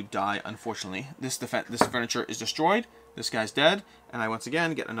 and you die, unfortunately. This furniture is destroyed, this guy's dead, and I once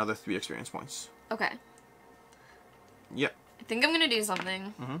again get another 3 experience points. Okay. Yep. I think I'm gonna do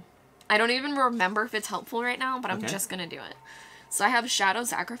something. Mm-hmm. I don't even remember if it's helpful right now, but I'm Okay. just gonna do it. So I have Shadow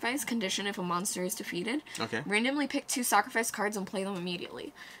Sacrifice, condition if a monster is defeated. Okay. Randomly pick 2 sacrifice cards and play them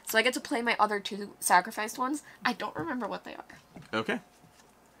immediately. So I get to play my other 2 sacrificed ones. I don't remember what they are. Okay.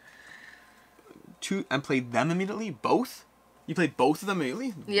 2 and played them immediately? Both? You played both of them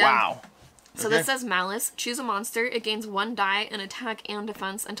immediately? Yeah. Wow. So this says Malice. Choose a monster. It gains 1 die in attack and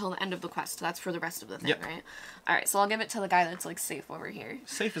defense until the end of the quest. That's for the rest of the thing, Yep. right? Alright, so I'll give it to the guy that's like safe over here.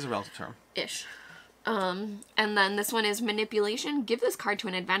 Safe is a relative term. Ish. And then this one is Manipulation. Give this card to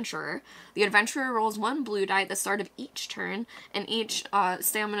an adventurer. The adventurer rolls 1 blue die at the start of each turn, and each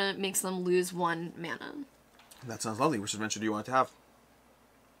stamina makes them lose 1 mana. That sounds lovely. Which adventure do you want to have?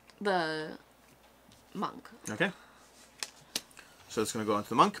 The monk. Okay. So it's going to go on to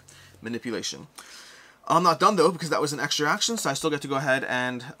the monk. Manipulation. I'm not done, though, because that was an extra action, so I still get to go ahead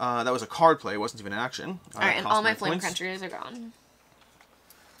and... that was a card play. It wasn't even an action. Alright, and all my flame points. crunchers are gone.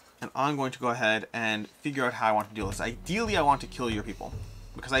 And I'm going to go ahead and figure out how I want to deal with this. Ideally, I want to kill your people.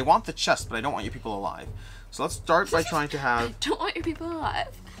 Because I want the chest, but I don't want your people alive. So let's start by trying to have... Don't want your people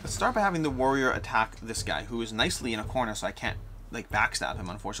alive. Let's start by having the warrior attack this guy, who is nicely in a corner, so I can't, like, backstab him,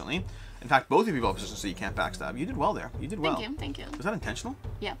 unfortunately. In fact, both of you have positions, so you can't backstab. You did well there. You did well. Thank you. Was that intentional?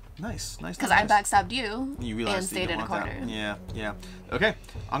 Yeah. Nice. Because I backstabbed you You realized and that stayed you in a didn't want corner. that. Yeah, yeah. Okay,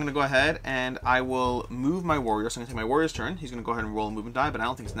 I'm going to go ahead and I will move my warrior. So I'm going to take my warrior's turn. He's going to go ahead and roll a movement die, but I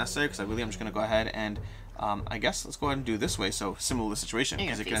don't think it's necessary because I'm just going to go ahead and, I guess, let's go ahead and do it this way. So similar to the situation,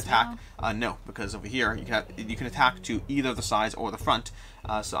 because it can attack. No, because over here you can attack to either the sides or the front.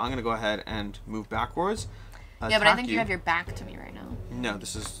 So I'm going to go ahead and move backwards. Yeah, but I think you have your back to me right now. No,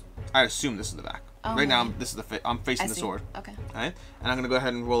 this is. I assume this is the back. Oh, right now, this is I'm facing the sword. Okay. Alright, and I'm going to go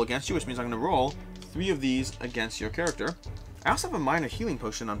ahead and roll against you, which means I'm going to roll 3 of these against your character. I also have a minor healing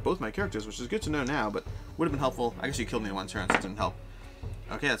potion on both my characters, which is good to know now, but would have been helpful. I guess you killed me in 1 turn, so it didn't help.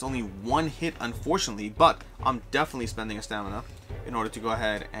 Okay, that's only 1 hit, unfortunately, but I'm definitely spending a stamina in order to go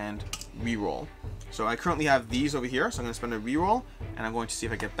ahead and re-roll. So I currently have these over here, so I'm going to spend a re-roll, and I'm going to see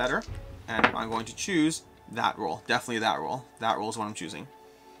if I get better. And I'm going to choose that roll. Definitely that roll. That roll is what I'm choosing.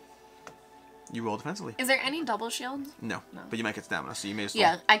 You roll defensively. Is there any double shield? No, but you might get stamina, so you may as well.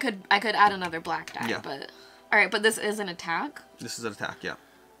 Yeah, I could add another black die, Yeah. but... Alright, but this is an attack? This is an attack, yeah.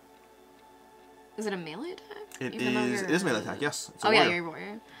 Is it a melee attack? It is melee attack, yes. It's a oh warrior. yeah, you're a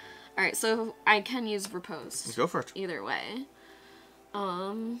warrior. Alright, so I can use riposte. Let's go for it. Either way.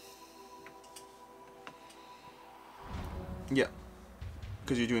 Yeah.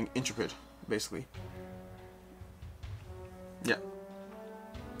 Because you're doing intrepid, basically. Yeah.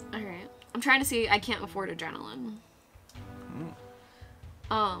 Alright. I'm trying to see, I can't afford adrenaline.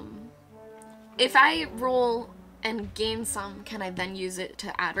 If I roll and gain some, can I then use it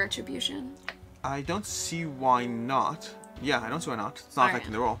to add retribution? I don't see why not. Yeah, I don't see why not. It's not Alright.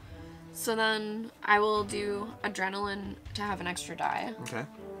 affecting the roll. So then I will do adrenaline to have an extra die. Okay.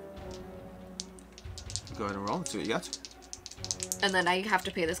 Go ahead and roll. Let's see what you got. And then I have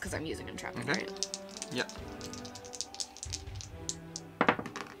to pay this because I'm using entrapment, Okay. right? Yeah.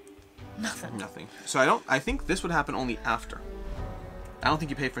 Nothing. Nothing. So I think this would happen only after. I don't think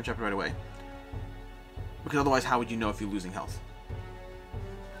you pay for entrapment right away. Because otherwise, how would you know if you're losing health?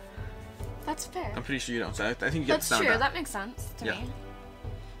 That's fair. I'm pretty sure you don't. So I think you get That's the sound true. back. That makes sense to me.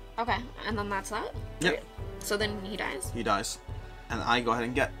 Okay, and then that's that? Yep. So then he dies? He dies. And I go ahead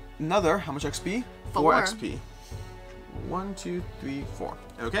and get another, how much XP? 4 XP. 1, 2, 3, 4.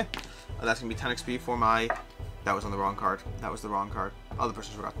 Okay. That's going to be 10 XP for my... That was on the wrong card. That was the wrong card. Other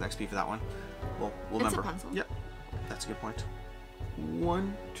person forgot the XP for that one. We'll remember. It's a pencil. Yep. That's a good point.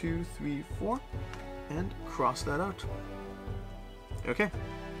 1, 2, 3, 4. And cross that out. Okay.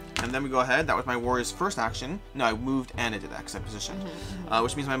 And then we go ahead. That was my warrior's first action. No, I moved and I did that because I positioned.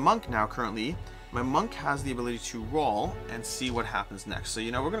 Which means my monk now currently... My monk has the ability to roll and see what happens next. So, you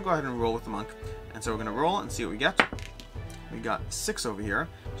know, we're going to go ahead and roll with the monk. And so we're going to roll and see what we get. We got 6 over here.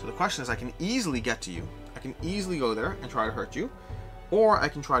 So the question is, I can easily get to you. I can easily go there and try to hurt you. Or I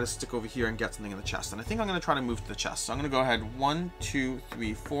can try to stick over here and get something in the chest. And I think I'm going to try to move to the chest. So I'm going to go ahead 1, 2,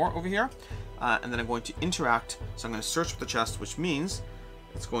 3, 4 over here. And then I'm going to interact. So I'm going to search for the chest, which means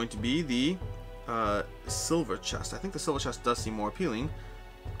it's going to be the silver chest. I think the silver chest does seem more appealing.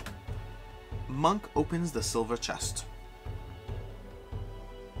 Monk opens the silver chest.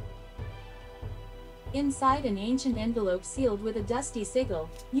 Inside an ancient envelope sealed with a dusty sigil,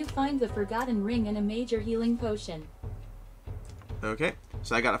 you find the Forgotten Ring and a major healing potion. Okay,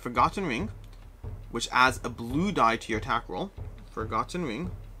 so I got a Forgotten Ring, which adds a blue die to your attack roll. Forgotten Ring.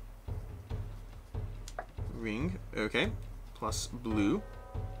 Ring, okay, plus blue.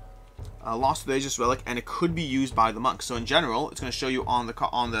 Lost with Aegis Relic, and it could be used by the monk. So in general, it's going to show you on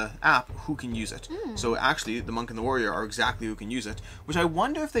the app who can use it. So actually, the monk and the warrior are exactly who can use it. Which I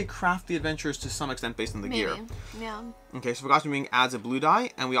wonder if they craft the adventurers to some extent based on the gear. Yeah. Okay, so Forgotten Ring adds a blue die,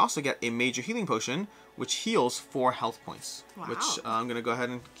 and we also get a major healing potion, which heals 4 health points. Wow. Which I'm going to go ahead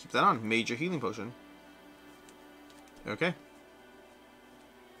and keep that on. Major healing potion. Okay.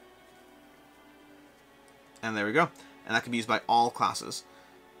 And there we go. And that can be used by all classes.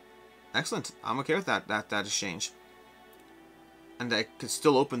 Excellent. I'm okay with that exchange. And I could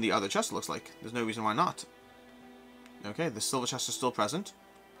still open the other chest, it looks like. There's no reason why not. Okay, the silver chest is still present,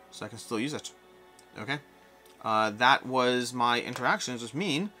 so I can still use it. Okay. That was my interactions, which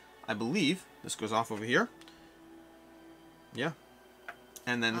mean, I believe, this goes off over here. Yeah.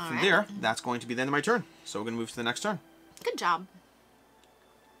 And then from there, that's going to be the end of my turn. So we're going to move to the next turn. Good job.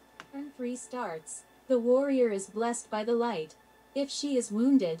 Turn 3 starts. The warrior is blessed by the light. If she is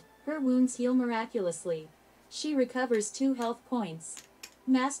wounded, her wounds heal miraculously. She recovers 2 health points.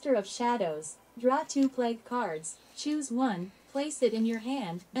 Master of Shadows. Draw 2 plague cards. Choose one, place it in your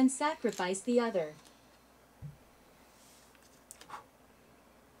hand, and sacrifice the other.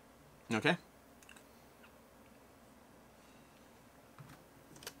 Okay.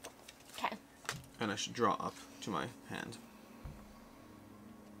 Okay. And I should draw up to my hand.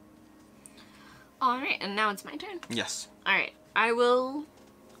 Alright, and now it's my turn. Yes. Alright, I will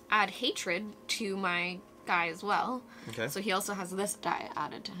add hatred to my guy as well. Okay. So he also has this die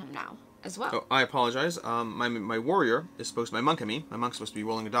added to him now as well. Oh, I apologize. My warrior is supposed to... My monk, I mean. My monk's supposed to be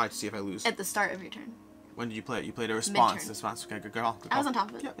rolling a die to see if I lose. At the start of your turn. When did you play it? You played a response. Mid-turn. Response. Okay, good call. Good I call. was on top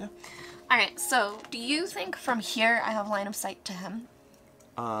of it. Yeah. Alright, so do you think from here I have line of sight to him?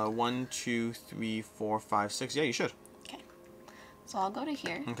 1, 2, 3, 4, 5, 6. Yeah, you should. Okay. So I'll go to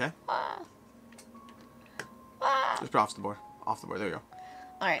here. Okay. Just put off the board. Off the board. There you go.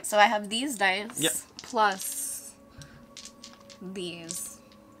 Alright, so I have these dice. Yep. Plus these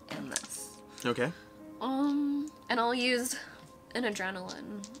and this. Okay. And I'll use an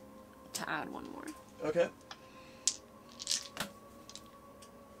adrenaline to add one more. Okay.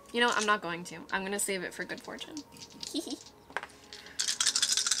 You know what? I'm not going to. I'm going to save it for good fortune. Hehe.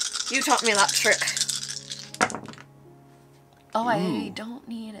 You taught me that trick. Oh, I don't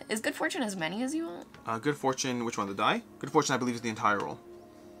need it. Is good fortune as many as you want? Good fortune, which one? The die? Good fortune, I believe, is the entire roll.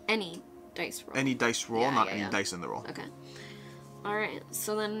 Any dice roll. Any dice roll, Yeah, not yeah, any yeah. dice in the roll. Okay. Alright,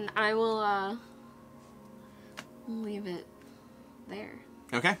 so then I will, leave it there.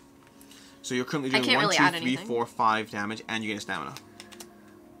 Okay. So you're currently I doing can't 1, really 2, add 3, anything. 4, 5 damage, and you gain a stamina.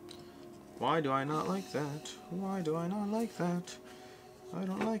 Why do I not like that? Why do I not like that? I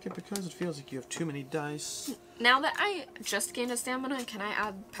don't like it because it feels like you have too many dice. Now that I just gained a stamina, can I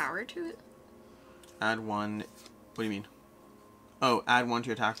add power to it? Add 1. What do you mean? Oh, add 1 to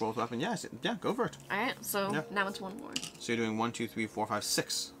your attack roll with weapon. Yes, yeah, go for it. Alright, so Yeah. now it's one more. So you're doing 1, 2, 3, 4, 5,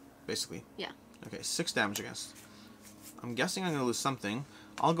 6, basically. Yeah. Okay, 6 damage against. I'm guessing I'm going to lose something.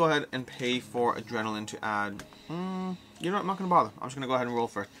 I'll go ahead and pay for adrenaline to add... you know what? I'm not going to bother. I'm just going to go ahead and roll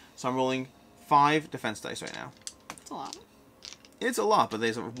for it. So I'm rolling 5 defense dice right now. That's a lot. It's a lot, but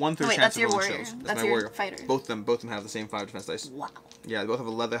there's a 1/3 Oh, wait, chance that's of your rolling warrior. shows. That's my your warrior. fighter. Both of them have the same 5 defense dice. Wow. Yeah, they both have a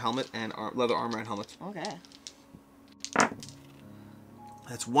leather helmet and leather armor and helmet. Okay.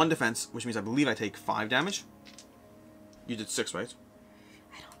 That's 1 defense, which means I believe I take 5 damage. You did 6, right?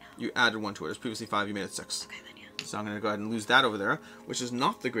 I don't know. You added 1 to it. It was previously 5. You made it 6. Okay, then yeah. So I'm going to go ahead and lose that over there, which is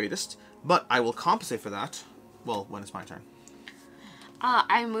not the greatest, but I will compensate for that, well, when it's my turn.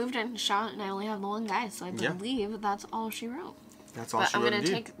 I moved and shot, and I only have the one guy, so I believe that's all she wrote. That's all but she I'm wrote, going to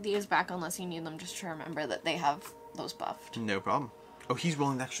indeed. take these back unless you need them, just to remember that they have those buffed. No problem. Oh, he's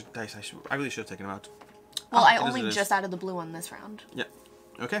rolling the extra dice. I really should have taken him out. Well, I only just added the blue one this round. Yeah.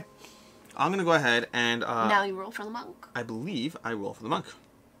 Okay. I'm going to go ahead and... now you roll for the monk. I believe I roll for the monk.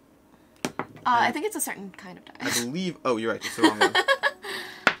 I think it's a certain kind of die. I believe... Oh, you're right. It's the wrong one.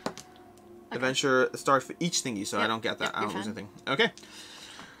 Adventure starts for each thingy, so I don't get that. I don't lose anything. Okay.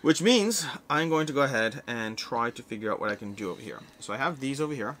 Which means I'm going to go ahead and try to figure out what I can do over here. So I have these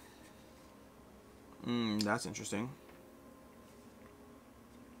over here. That's interesting.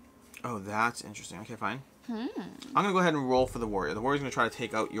 Oh, that's interesting. Okay, fine. I'm going to go ahead and roll for the warrior. The warrior's going to try to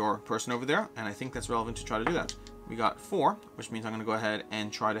take out your person over there, and I think that's relevant to try to do that. We got 4, which means I'm going to go ahead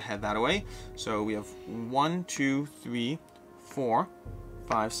and try to head that away. So we have 1, 2, 3, 4,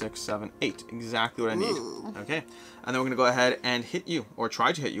 5, 6, 7, 8. Exactly what I need. Okay. And then we're going to go ahead and hit you, or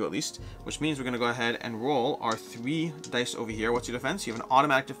try to hit you at least, which means we're going to go ahead and roll our 3 dice over here. What's your defense? You have an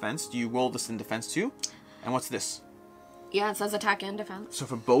automatic defense. Do you roll this in defense too? And what's this? Yeah, it says attack and defense. So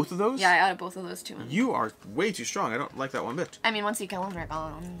for both of those? Yeah, I added both of those too. You are way too strong. I don't like that one bit. I mean, once you kill him, they're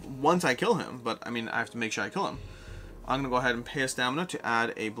gone. Once I kill him, but I mean, I have to make sure I kill him. I'm going to go ahead and pay a stamina to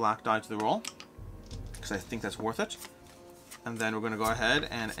add a black die to the roll, because I think that's worth it. And then we're going to go ahead,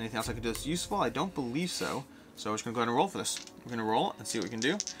 and anything else I can do that's useful? I don't believe so. So we're just going to go ahead and roll for this. We're going to roll and see what we can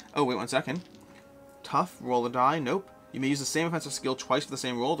do. Oh, wait 1 second. Tough, roll a die. Nope. You may use the same offensive skill twice for the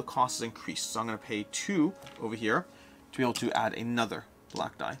same roll. The cost is increased. So I'm going to pay 2 over here to be able to add another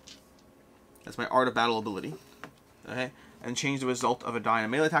black die. That's my Art of Battle ability. Okay. And change the result of a die in a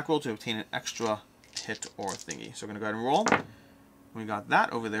melee attack roll to obtain an extra hit or thingy. So we're going to go ahead and roll. We got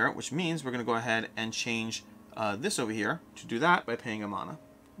that over there, which means we're going to go ahead and change this over here to do that by paying a mana.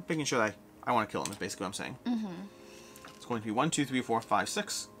 Making sure that I want to kill him is basically what I'm saying. It's going to be 1, 2, 3, 4, 5,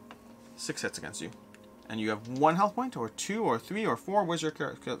 6. 6 hits against you. And you have 1 health point, or 2, or 3, or 4. Where's your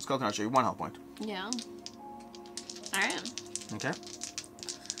skeleton archer? 1 health point. Yeah. Alright. Okay.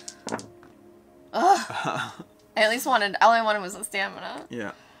 Ugh. I at least wanted, all I wanted was a stamina.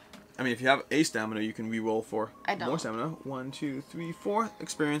 Yeah. I mean, if you have a stamina, you can re-roll for I don't. more stamina. 1, 2, 3, 4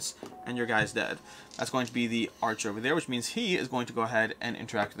 experience, and your guy's dead. That's going to be the archer over there, which means he is going to go ahead and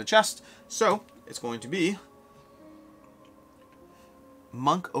interact with the chest. So, it's going to be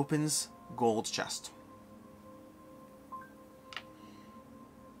Monk opens gold chest.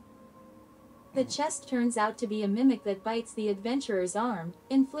 The chest turns out to be a mimic that bites the adventurer's arm,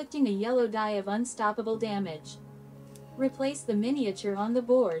 inflicting a yellow die of unstoppable damage. Replace the miniature on the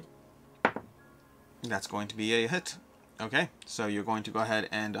board. That's going to be a hit. Okay, so you're going to go ahead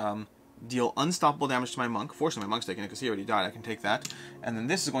and deal unstoppable damage to my monk. Fortunately, my monk's taking it because he already died. I can take that. And then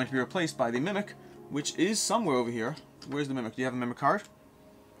this is going to be replaced by the mimic, which is somewhere over here. Where's the mimic? Do you have a mimic card?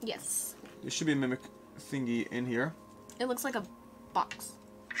 Yes. There should be a mimic thingy in here. It looks like a box.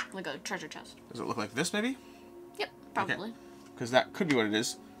 Like a treasure chest. Does it look like this, maybe? Yep, probably. Because that could be what it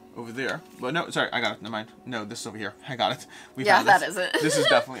is over there. But no, sorry, I got it. Never mind. No, this is over here. I got it. We Yeah, found that is it. This is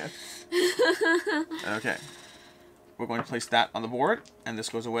definitely it. Okay. We're going to place that on the board, and this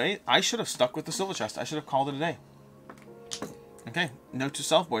goes away. I should have stuck with the silver chest. I should have called it a day. Okay. Note to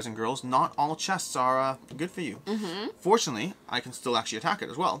self, boys and girls, not all chests are good for you. Fortunately, I can still actually attack it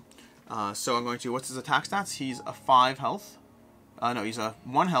as well. So I'm going to, what's his attack stats? He's a 5 health. No, he's a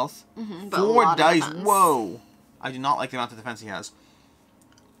 1 health. 4 dice. Whoa! I do not like the amount of defense he has.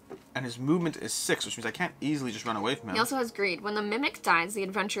 And his movement is 6, which means I can't easily just run away from him. He also has greed. When the mimic dies, the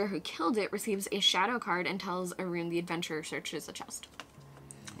adventurer who killed it receives a shadow card and tells Erune the adventurer searches a chest.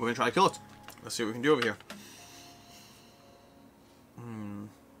 We're going to try to kill it. Let's see what we can do over here.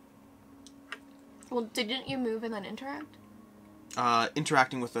 Well, didn't you move and then interact?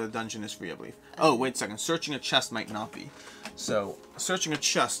 Interacting with the dungeon is free, I believe. Oh, wait a second. Searching a chest might not be. So, searching a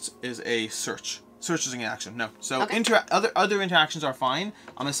chest is a search. Search is an action. No. So, Okay. other interactions are fine.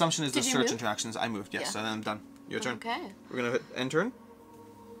 On the assumption is the Did you search move? interactions. I moved, yes. Yeah. So then I'm done. Your turn. Okay. We're going to hit end turn.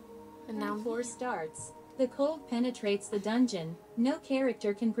 And now Round 4 starts. The cold penetrates the dungeon. No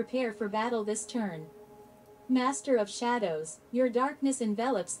character can prepare for battle this turn. Master of Shadows, your darkness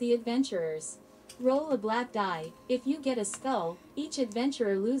envelops the adventurers. Roll a black die. If you get a skull, each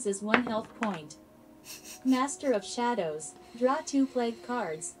adventurer loses 1 health point. Master of Shadows, draw 2 plague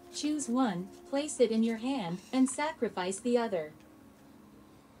cards. Choose one, place it in your hand, and sacrifice the other.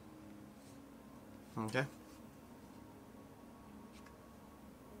 Okay.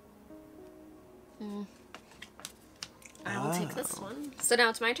 I will take this one. So now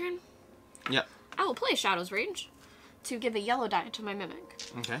it's my turn? Yep. I will play Shadow's Rage to give a yellow die to my mimic.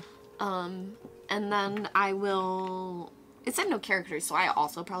 Okay. And then I will... It said no characters, so I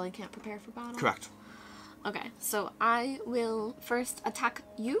also probably can't prepare for battle. Correct. Okay, so I will first attack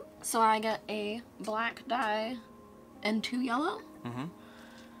you, so I get a black die and 2 yellow. Mm-hmm.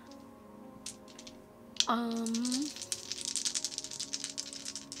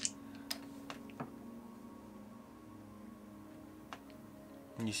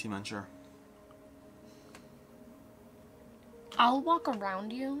 You seem unsure. I'll walk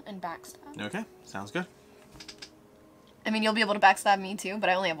around you and backstab. Okay, sounds good. I mean, you'll be able to backstab me too, but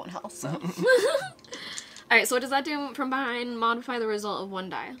I only have 1 health, so. Alright, so what does that do from behind? Modify the result of 1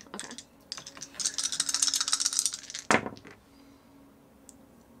 die. Okay.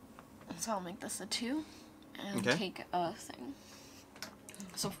 So I'll make this a 2 and take a thing.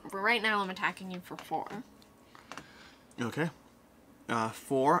 So for right now, I'm attacking you for 4. Okay.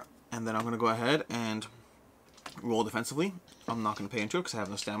 4, and then I'm going to go ahead and roll defensively. I'm not going to pay into it because I have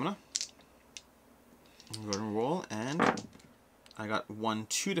no stamina. I'm going to roll, and I got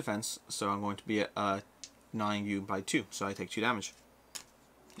 1-2 defense, so I'm going to be at 9 you by 2, so I take 2 damage.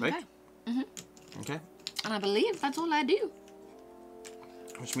 Right? Okay. Mm-hmm. Okay. And I believe that's all I do.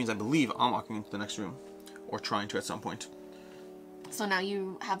 Which means I believe I'm walking into the next room, or trying to at some point. So now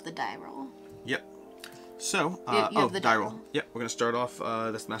you have the die roll. Yep. So, you have the die roll. Yep, we're going to start off,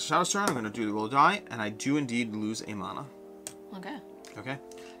 that's Master Shadow's turn. I'm going to do the roll die, and I do indeed lose a mana. Okay. Okay.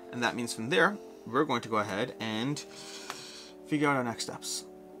 And that means from there, we're going to go ahead and figure out our next steps.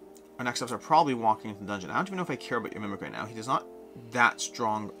 Our next steps are probably walking into the dungeon. I don't even know if I care about your mimic right now. He is not that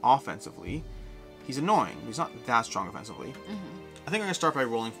strong offensively. He's annoying, but he's not that strong offensively. I think I'm going to start by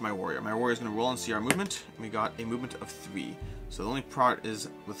rolling for my warrior. My warrior is going to roll and see our movement. And we got a movement of 3. So the only part is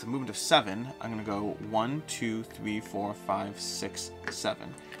with a movement of 7, I'm going to go 1, 2, 3, 4, 5, 6,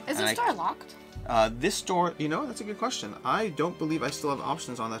 7. Is this door locked? This door, you know, that's a good question. I don't believe I still have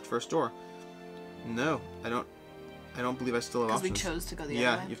options on that first door. No, I don't believe I still have options. Because we chose to go the other way.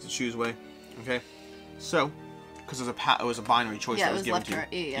 Yeah, you have to choose way. Okay. So, because it was a binary choice that was given to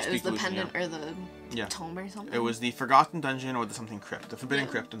you. Yeah, it was the pendant or the tome or something. It was the Forgotten Dungeon or the something crypt. The Forbidden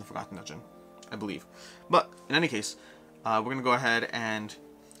Crypt and the Forgotten Dungeon, I believe. But, in any case, we're going to go ahead and...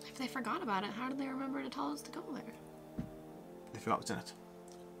 If they forgot about it, how did they remember to tell us to go there? They forgot what's in it.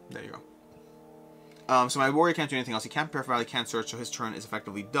 There you go. So my warrior can't do anything else. He can't prepare for battle, he can't search, so his turn is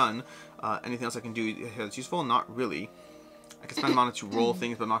effectively done. Anything else I can do here that's useful? Not really. I can spend mana to roll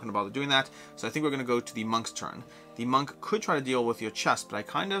things, but I'm not going to bother doing that. So I think we're going to go to the monk's turn. The monk could try to deal with your chest, but I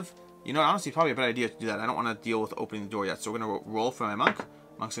kind of... You know, honestly, probably a bad idea to do that. I don't want to deal with opening the door yet. So we're going to roll for my monk.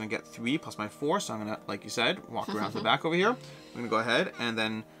 Monk's going to get 3 plus my 4, so I'm going to, like you said, walk around to the back over here. I'm going to go ahead and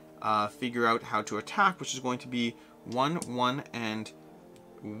then figure out how to attack, which is going to be 1, 1, and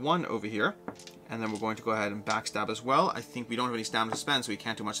 1 over here. And then we're going to go ahead and backstab as well. I think we don't have any stamina to spend, so we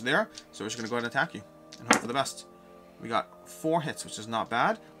can't do much there. So we're just going to go ahead and attack you and hope for the best. We got 4 hits, which is not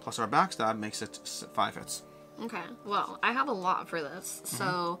bad. Plus our backstab makes it 5 hits. Okay, well, I have a lot for this.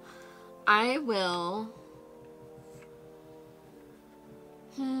 So I will...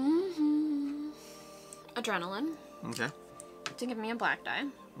 Adrenaline. Okay. To give me a black die.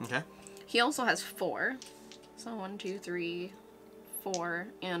 Okay. He also has 4. So 1, 2, 3, 4,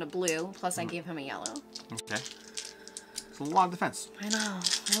 and a blue. Plus I gave him a yellow. Okay. It's a lot of defense. I know.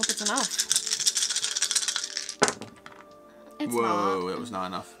 I hope it's enough. It's Whoa, not. that was not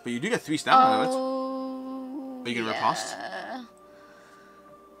enough. But you do get 3 stamina out of it. Oh, Are you going to riposte?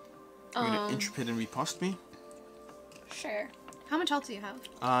 Are you going Um, to intrepid and riposte me? Sure. How much health do you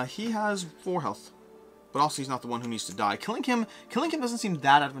have? He has 4 health. But also he's not the one who needs to die. Killing him doesn't seem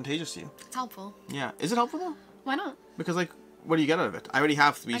that advantageous to you. It's helpful. Yeah. Is it helpful though? Why not? Because like, what do you get out of it? I already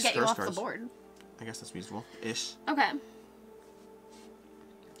have 3 I get you curse off cards. the board. I guess that's reasonable-ish. Okay.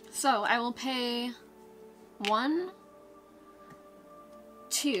 So I will pay 1,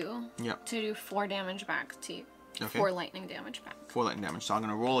 2 Yep. to do 4 damage back to you. Okay. 4 lightning damage back. 4 lightning damage. So I'm going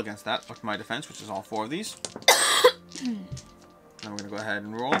to roll against that with my defense, which is all 4 of these. Then we're going to go ahead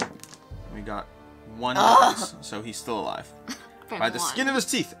and roll. We got 1 defense, so he's still alive. By the skin of his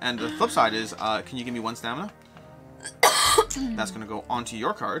teeth. And the flip side is, can you give me 1 stamina? That's going to go onto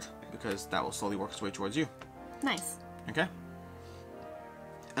your card, because that will slowly work its way towards you. Nice. Okay?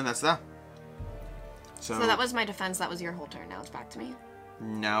 And that's that. So that was my defense. That was your whole turn. Now it's back to me.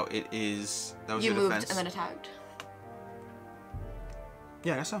 now it is... That was You your moved defense. and then attacked.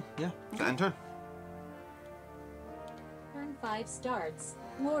 Yeah, I guess so. Yeah. Okay. End turn. Turn 5 starts.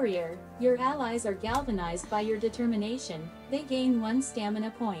 Warrior, your allies are galvanized by your determination. They gain 1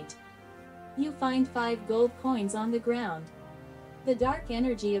 stamina point. You find 5 gold coins on the ground. The dark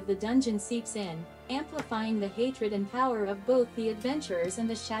energy of the dungeon seeps in, amplifying the hatred and power of both the adventurers and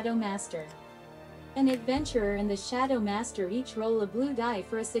the Shadow Master. An adventurer and the Shadow Master each roll a blue die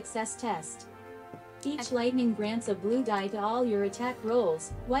for a success test. Each lightning grants a blue die to all your attack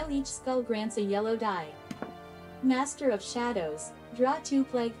rolls, while each skull grants a yellow die. Master of Shadows, draw 2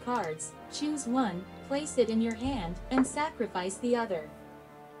 plague cards, choose one, place it in your hand, and sacrifice the other.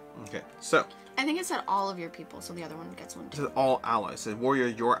 Okay, so. I think it said all of your people, so the other one gets one It too. says all allies. It says warrior,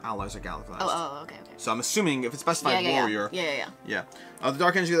 your allies are galvanized. Okay. So I'm assuming if it's specified warrior. Yeah. The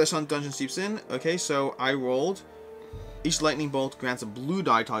dark energy of the sun dungeon seeps in. Okay, so I rolled. Each lightning bolt grants a blue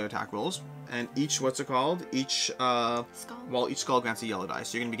die to all your attack rolls. And each, each Skull. Well, each skull grants a yellow die.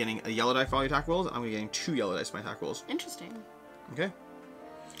 So you're going to be getting a yellow die for all your attack rolls, and I'm going to be getting 2 yellow dice for my attack rolls. Interesting. Okay.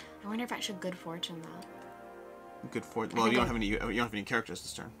 I wonder if I should good fortune that. Good fortune. Well, you don't have any characters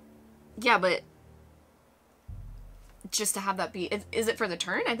this turn. Yeah, but just to have that be, is it for the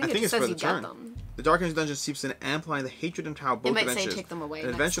turn? I think it just says you get them. The dark energy dungeon seeps in, amplifying the hatred and power of both It might adventures. say take them away. An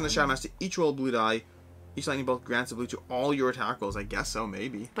adventure and the Shadow Master each roll a blue die. Each lightning bolt grants a blue to all your attack rolls. I guess so,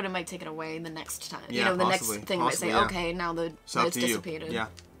 maybe. But it might take it away the next time. Yeah, the possibly. next thing might say, okay, now it's dissipated. You. Yeah.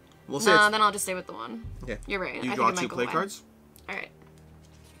 We'll say then I'll just stay with the one. Okay. You're right. You I draw think it 2 might play go cards. All right.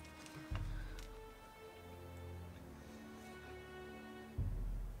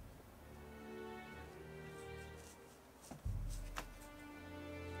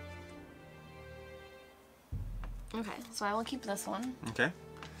 Okay, so I will keep this one. Okay.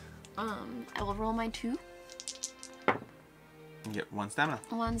 I will roll my 2. You get 1 stamina.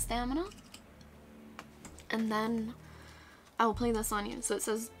 1 stamina. And then I will play this on you. So it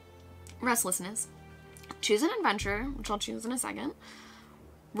says Restlessness. Choose an adventure, which I'll choose in a second.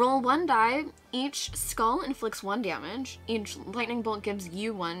 Roll 1 die. Each skull inflicts 1 damage. Each lightning bolt gives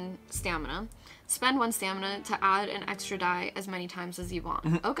you 1 stamina. Spend 1 stamina to add an extra die as many times as you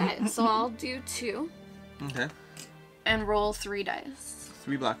want. Okay, so I'll do 2. Okay. And roll 3 dice.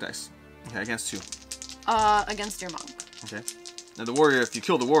 3 black dice. Okay, against 2. Against your monk. Okay. Now the warrior, if you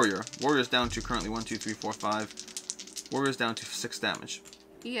kill the warrior's down to currently 1, 2, 3, 4, 5. Warrior's down to 6 damage.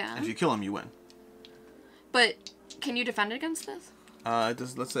 Yeah. And if you kill him, you win. But can you defend against this?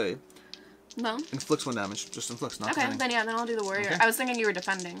 Let's say. No. Inflicts 1 damage. Just inflicts, not okay, defending. then I'll do the warrior. Okay. I was thinking you were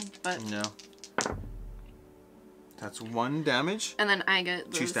defending, but. No. That's 1 damage. And then I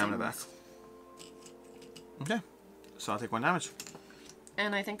get 2 stamina back. Okay. So I'll take 1 damage.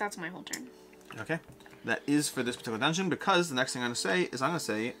 And I think that's my whole turn. Okay. That is for this particular dungeon, because the next thing I'm going to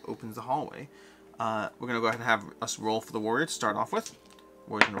say opens the hallway. We're going to go ahead and have us roll for the warrior to start off with.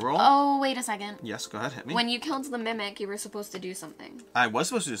 Warrior's going to roll. Oh, wait a second. Yes, go ahead, hit me. When you killed the mimic, you were supposed to do something. I was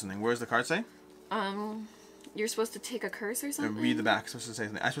supposed to do something. Where does the card say? You're supposed to take a curse or something? Read the back. It's supposed to say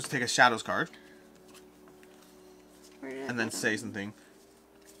something. I'm supposed to take a shadows card. Where did I And then put say him? something.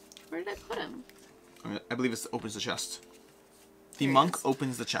 Where did I put him? I believe it opens the chest. The Here he monk is.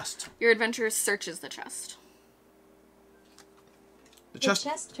 opens the chest. Your adventurer searches the chest. The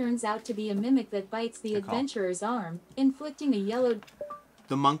chest turns out to be a mimic that bites the adventurer's arm, inflicting a yellow...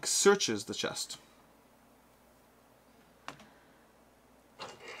 The monk searches the chest.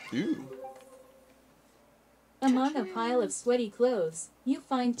 Ooh. Among a pile of sweaty clothes, you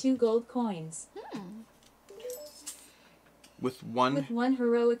find 2 gold coins. With 1 With 1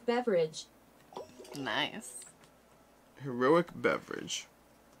 heroic beverage. Nice. heroic beverage.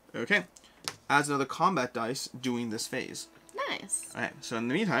 Okay. Adds another combat dice doing this phase. Nice. Alright, so in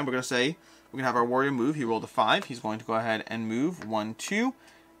the meantime, we're going to have our warrior move. He rolled a 5. He's going to go ahead and move 1, 2.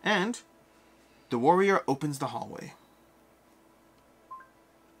 And the warrior opens the hallway.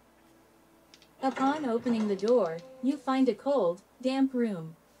 Upon opening the door, you find a cold, damp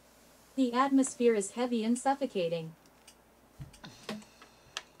room. The atmosphere is heavy and suffocating.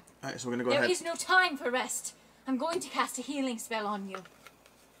 Alright, so we're going to go ahead. There is no time for rest. I'm going to cast a healing spell on you.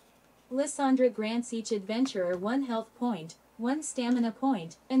 Lysandra grants each adventurer 1 health point, 1 stamina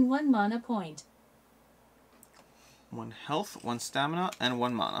point, and 1 mana point. 1 health, 1 stamina, and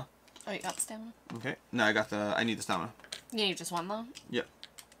 1 mana. Oh, you got the stamina? Okay. No, I need the stamina. You need just 1 though? Yep.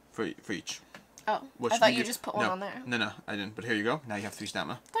 For each. Oh, Which I thought we you get- just put 1 no, on there. No, I didn't. But here you go. Now you have 3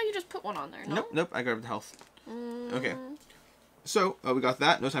 stamina. I thought you just put 1 on there, no? Nope, I grabbed the health. Okay. So, we got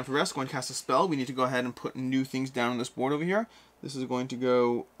that. No time for rest. Going to cast a spell. We need to go ahead and put new things down on this board over here. This is going to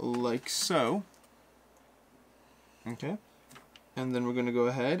go like so. Okay. And then we're going to go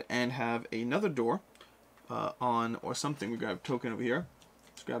ahead and have another door on or something. We grab a token over here.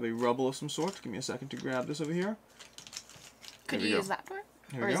 Let's grab a rubble of some sort. Give me a second to grab this over here. Could There you we use go. that door?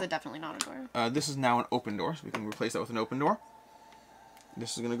 Here Or we is go. it definitely not a door? This is now an open door, so we can replace that with an open door.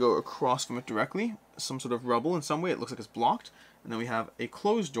 This is going to go across from it directly. Some sort of rubble in some way. It looks like it's blocked. And then we have a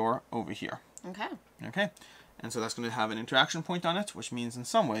closed door over here. Okay. Okay. And so that's going to have an interaction point on it, which means in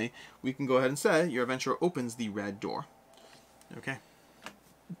some way we can go ahead and say your adventurer opens the red door. Okay.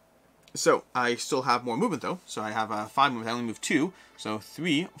 So I still have more movement though. So I have 5 movement. I only move 2. So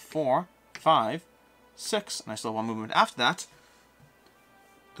 3, 4, 5, 6. And I still have 1 movement after that.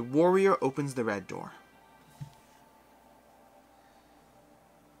 The warrior opens the red door.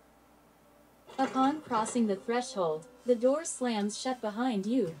 Upon crossing the threshold, the door slams shut behind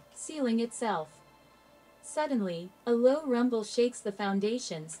you, sealing itself. Suddenly, a low rumble shakes the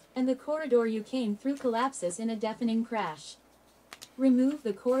foundations, and the corridor you came through collapses in a deafening crash. Remove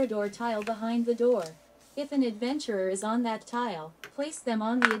the corridor tile behind the door. If an adventurer is on that tile, place them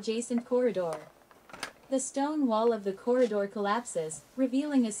on the adjacent corridor. The stone wall of the corridor collapses,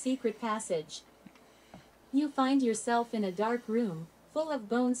 revealing a secret passage. You find yourself in a dark room, full of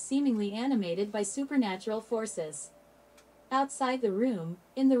bones seemingly animated by supernatural forces. Outside the room,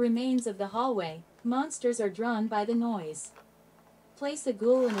 in the remains of the hallway, monsters are drawn by the noise. Place a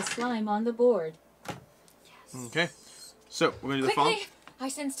ghoul and a slime on the board. Yes. Okay. So, we're going to do the following. Quickly! I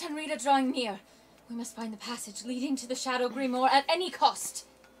sense Tenrita drawing near. We must find the passage leading to the Shadow Grimoire at any cost.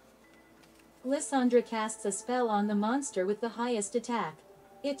 Lysandra casts a spell on the monster with the highest attack.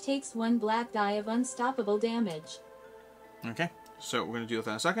 It takes 1 black die of unstoppable damage. Okay. So we're going to do that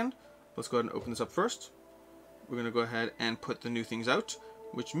in a second. Let's go ahead and open this up first. We're going to go ahead and put the new things out,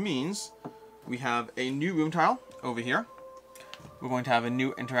 which means we have a new room tile over here. We're going to have a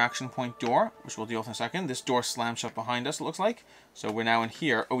new interaction point door, which we'll deal with in a second. This door slams shut behind us, it looks like. So we're now in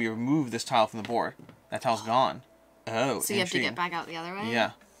here. Oh, we removed this tile from the board. That tile's gone. Oh, so you have to get back out the other way?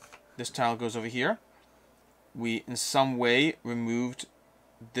 Yeah. This tile goes over here. We, in some way, removed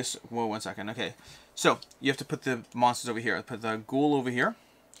this. Whoa, 1 second. Okay. So, you have to put the monsters over here. Put the ghoul over here.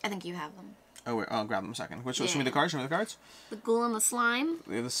 I think you have them. Oh, wait, I'll grab them a second. Show me Yeah. the cards. Show me the cards. The ghoul and the slime.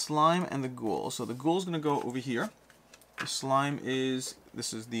 We have the slime and the ghoul. So, the ghoul's going to go over here. The slime is...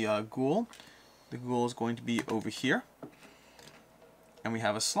 This is the ghoul. The ghoul is going to be over here. And we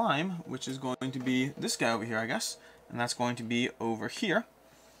have a slime, which is going to be this guy over here, I guess. And that's going to be over here.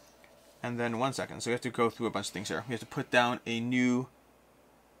 And then, 1 second. So, we have to go through a bunch of things here. We have to put down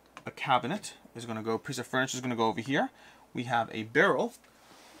a cabinet. Is going to go, piece of furniture is going to go over here. We have a barrel,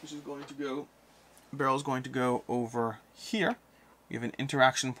 which is going to go, barrel's going to go over here. We have an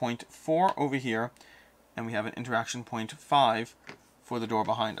interaction point 4 over here, and we have an interaction point 5 for the door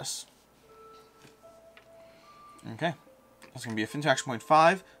behind us. Okay, that's going to be an interaction point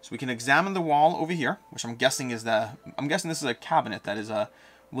 5, so we can examine the wall over here, which I'm guessing is I'm guessing this is a cabinet that is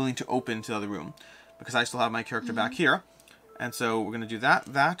willing to open to the other room, because I still have my character back here. And so we're going to do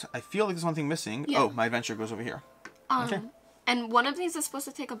that. I feel like there's one thing missing. Yeah. Oh, my adventure goes over here. Okay. And one of these is supposed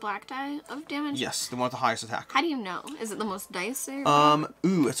to take a black die of damage? Yes, the one with the highest attack. How do you know? Is it the most dice?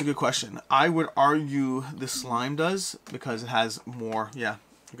 Ooh, that's a good question. I would argue the slime does, because it has more. Yeah,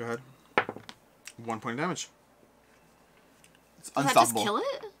 go ahead. 1 point of damage. It's unstoppable. Does that just kill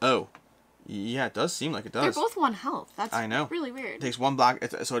it? Oh. Yeah, it does seem like it does. They're both 1 health. That's I know. Really weird. It takes 1 black,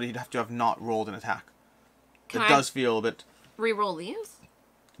 so you'd have to have not rolled an attack. Can it does feel a bit... Reroll these?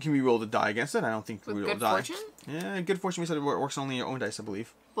 Can we roll the die against it? I don't think we roll the die. Good fortune? Yeah, good fortune. We said it works only on your own dice, I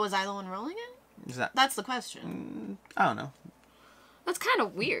believe. But was I the one rolling it? Is that? That's the question. I don't know. That's kind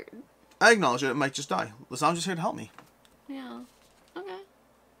of weird. I acknowledge it. It might just die. Lysandra's here to help me. Yeah. Okay.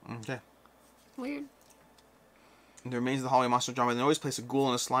 Okay. Weird. The remains of the hallway monster drawn by the noise. Place a ghoul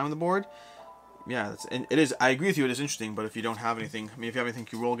and a slime on the board. Yeah, it is. I agree with you. It is interesting, but if you don't have anything, I mean, if you have anything,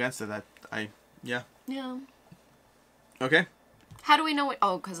 you roll against it. Yeah. Yeah. Okay. How do we know what?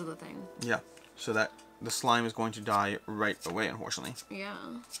 Oh, because of the thing. Yeah. So that the slime is going to die right away, unfortunately. Yeah.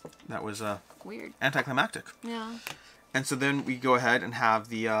 That was weird. Anticlimactic. Yeah. And so then we go ahead and have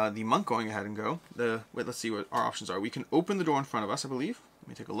the monk going ahead and go. Wait, let's see what our options are. We can open the door in front of us, I believe. Let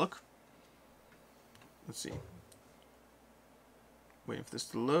me take a look. Let's see. Waiting for this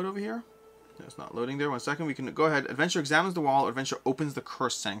to load over here. No, it's not loading there. 1 second. We can go ahead. Adventure examines the wall. Adventure opens the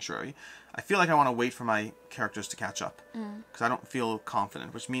cursed sanctuary. I feel like I want to wait for my characters to catch up. Because I don't feel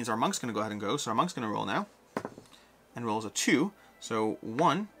confident. Which means our monk's going to go ahead and go. So our monk's going to roll now. And rolls a 2. So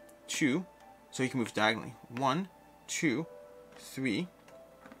 1, 2. So he can move diagonally. 1, 2, 3,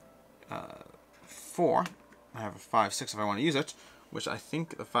 4. I have a 5, 6 if I want to use it. Which I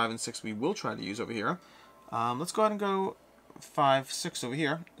think the 5 and 6 we will try to use over here. Let's go ahead and go 5, 6 over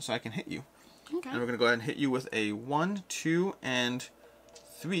here. So I can hit you. Okay. And we're going to go ahead and hit you with a 1, 2, and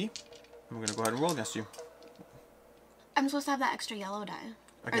 3. And we're going to go ahead and roll against you. I'm supposed to have that extra yellow die.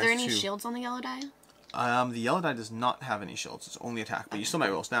 Are Against there any 2. shields on the yellow die? The yellow die does not have any shields. It's only attack, but you still might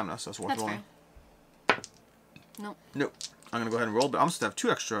roll stamina, so it's worth That's rolling. fair. Nope. Nope. I'm gonna go ahead and roll, but I'm supposed to have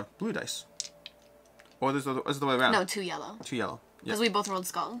 2 extra blue dice. Or is it the way around? No, 2 yellow. 2 yellow. Because we both rolled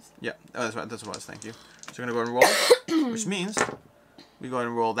skulls. Yeah. Oh, that's right. That's what it was. Thank you. So we're gonna go ahead and roll, which means we go ahead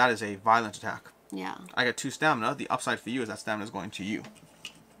and roll. That is a violent attack. Yeah. I got 2 stamina. The upside for you is that stamina is going to you.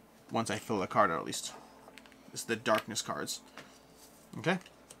 Once I fill the card out, at least. This is the darkness cards. Okay.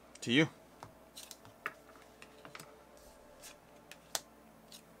 To you.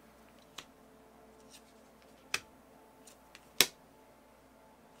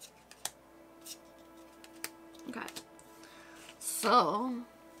 Okay. So,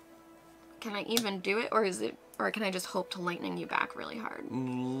 can I even do it, or can I just hope to lightning you back really hard?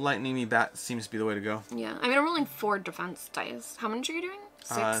 Lightning me back seems to be the way to go. Yeah. I mean, I'm rolling 4 defense dice. How much are you doing?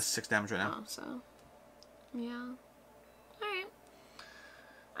 6? 6 damage right now. Oh, so. Yeah. Alright.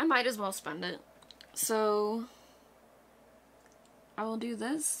 I might as well spend it. So, I will do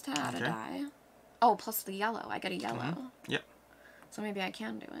this to add a die. Oh, plus the yellow. I get a yellow. Yep. So maybe I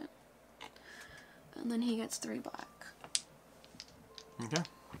can do it. And then he gets 3 black. Okay.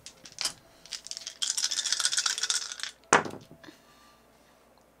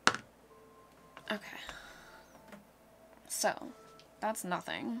 Okay. So, that's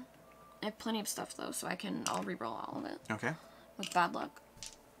nothing. I have plenty of stuff though, so I'll re-roll all of it. Okay. With bad luck.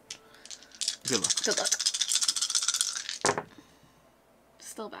 Good luck. Good luck.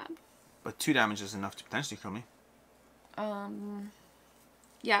 Still bad. But 2 damage is enough to potentially kill me.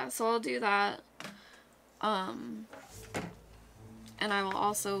 Yeah, so I'll do that. And I will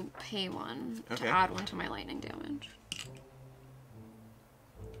also pay 1 to add 1 to my lightning damage.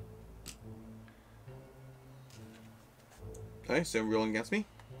 Okay, so you're rolling against me?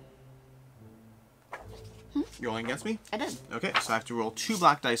 You're rolling against me? I did. Okay, so I have to roll 2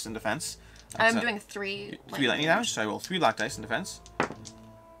 black dice in defense. I'm doing 3 lightning damage, so I roll 3 black dice in defense.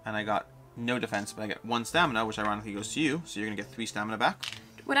 And I got no defense, but I get 1 stamina, which ironically goes to you, so you're going to get 3 stamina back.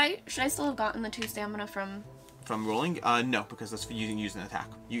 Should I still have gotten the 2 stamina from... From rolling? No, because that's for using an attack.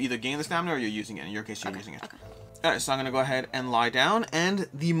 You either gain the stamina or you're using it. In your case, you're using it. Okay. Alright, so I'm going to go ahead and lie down, and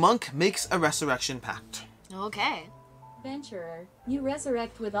the monk makes a resurrection pact. Okay. Adventurer, you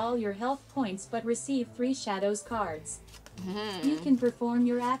resurrect with all your health points but receive 3 Shadows cards. You can perform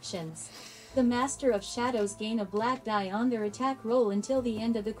your actions. The Master of Shadows gain a black die on their attack roll until the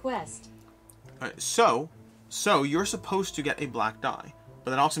end of the quest. Alright, so you're supposed to get a black die, but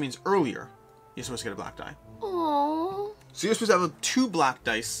that also means earlier you're supposed to get a black die. Aww. So you're supposed to have 2 black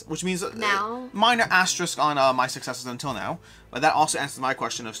dice, which means now minor asterisk on my successes until now. But that also answers my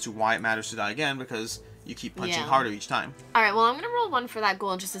question as to why it matters to die again, because you keep punching harder each time. Alright, well I'm gonna roll 1 for that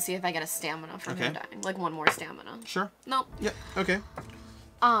goal just to see if I get a stamina from him dying. Like 1 more stamina. Sure. Nope. Yeah, okay.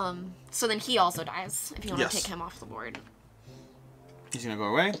 So then he also dies, if you want to take him off the board. He's gonna go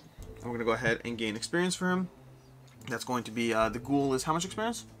away. And we're gonna go ahead and gain experience for him. That's going to be, the ghoul is how much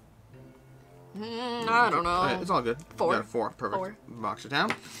experience? I don't know. It's all good. 4. You got a 4. Perfect. 4. Box it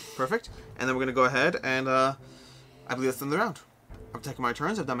down. Perfect. And then we're gonna go ahead and, I believe that's the end of the round. I've taken my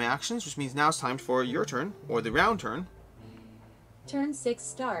turns, I've done my actions, which means now it's time for your turn, or the round turn. Turn 6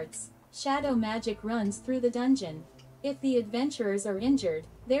 starts. Shadow magic runs through the dungeon. If the adventurers are injured,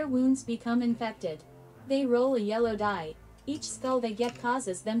 their wounds become infected. They roll a yellow die. Each skull they get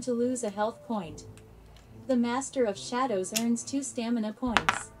causes them to lose a health point. The Master of Shadows earns 2 stamina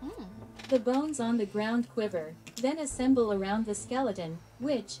points. The bones on the ground quiver, then assemble around the skeleton,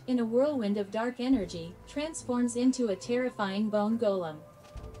 which, in a whirlwind of dark energy, transforms into a terrifying bone golem.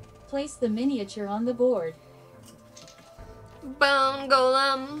 Place the miniature on the board. Bone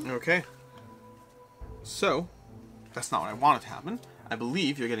golem! Okay. So, that's not what I wanted to happen. I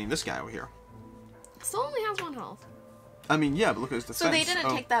believe you're getting this guy over here. Still only has 1 health. I mean, yeah, but look at his defense. So they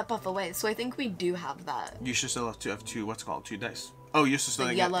didn't take that buff away, so I think we do have that. You should still have to have 2, what's it called, 2 dice. Oh, you're still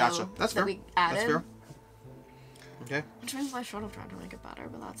The getting yellow gotcha. That's fair. that we added. That's fair. Okay. Which means I should have tried to make it better,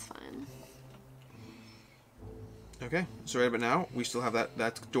 but that's fine. Okay, so right about now, we still have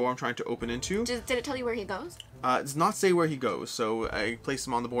that door I'm trying to open into. Did it tell you where he goes? It does not say where he goes, so I placed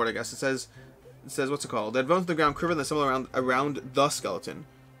him on the board, I guess. It says, what's it called? That bones on the ground quiver, then somewhere around the skeleton.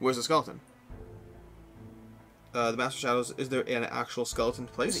 Where's the skeleton? The Master of Shadows, is there an actual skeleton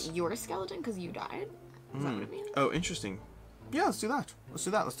place? Is it your skeleton because you died? Is that what it means? Oh, interesting. Yeah, let's do that. Let's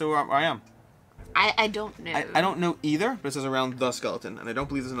do that. Let's do where I am. I don't know. I don't know either, but it says around the skeleton, and I don't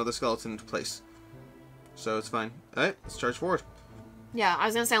believe there's another skeleton place. So it's fine. Alright, let's charge forward. Yeah, I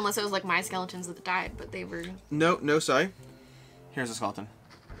was gonna say unless it was like my skeletons that died, but they were... No, sorry. Here's the skeleton.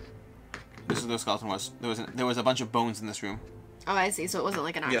 This is where the skeleton was. There was a bunch of bones in this room. Oh, I see. So it wasn't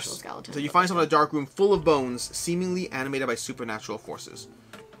like an actual Yes. skeleton. So you find yourself in a dark room full of bones, seemingly animated by supernatural forces.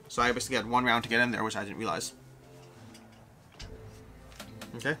 So I basically had 1 round to get in there, which I didn't realize.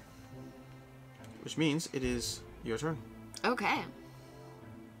 Okay. Which means it is your turn. Okay.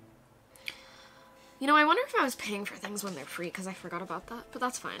 You know, I wonder if I was paying for things when they're free, because I forgot about that. But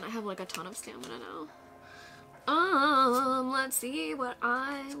that's fine. I have like a ton of stamina now. Let's see what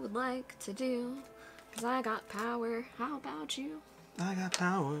I would like to do. Because I got power. How about you? I got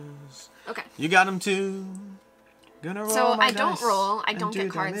powers. Okay. You got them too. Gonna roll So my I don't dice roll. I and don't do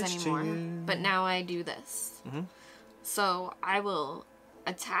get cards damage to anymore. you. But now I do this. So I will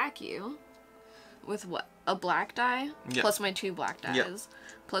attack you with what? A black die? Yeah. Plus my 2 black dies. Yeah.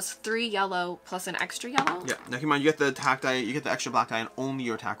 Plus 3 yellow, plus an extra yellow? Yeah. Now keep in mind, you get the attack die, you get the extra black die, and only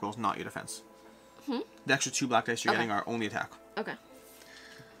your attack rolls, not your defense. The extra 2 black dice you're getting are only attack. Okay.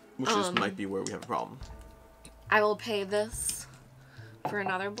 Which is, might be where we have a problem. I will pay this for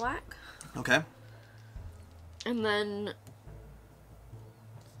another black. Okay. And then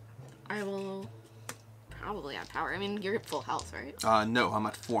I will probably add power. I mean, you're at full health, right? No, I'm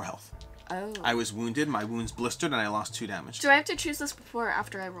at 4 health. Oh. I was wounded, my wounds blistered, and I lost 2 damage. Do I have to choose this before or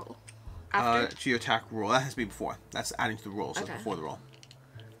after I roll? After? To your attack roll. That has to be before. That's adding to the roll, so Okay. it's before the roll.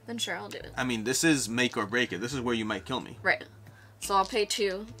 Then sure, I'll do it. I mean, this is make or break it. This is where you might kill me. Right. So I'll pay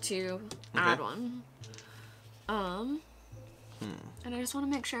 2 to add 1. And I just want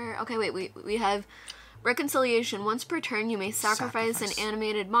to make sure. Okay, wait. We have reconciliation. Once per turn, you may sacrifice an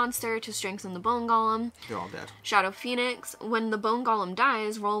animated monster to strengthen the bone golem. They're all dead. Shadow Phoenix. When the bone golem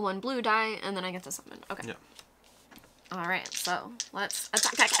dies, roll 1 blue die, and then I get to summon. Okay. Yeah. All right. So let's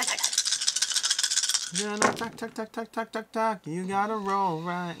attack. Yeah, no, tack. You gotta roll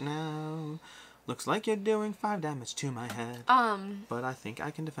right now. Looks like you're doing 5 damage to my head. But I think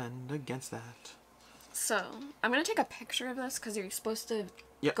I can defend against that. So I'm gonna take a picture of this because you're supposed to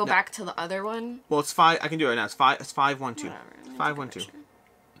Yep, go no. back to the other one. Well, it's 5. I can do it right now. It's 5. It's 5, 1, 2. Whatever, I'm gonna 5, take a 1, 2. picture.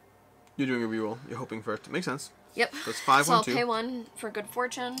 You're doing a reroll. You're hoping for it to make sense. Yep. So it's 5, So 1, I'll 2. pay 1 for good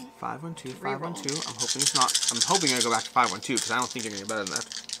fortune. 5, 1, 2. 5, 1, 2. Reroll. I'm hoping it's not. I'm hoping I go back to 5, 1, 2 because I don't think you're gonna get better than that.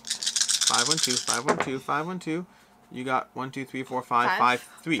 5, 1, 2. 5, 1, 2. 5, 1, 2. You got 1, 2, 3, 4, 5, 5,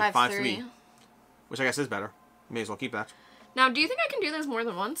 3. 5, 3. Which I guess is better. May as well keep that. Now, do you think I can do this more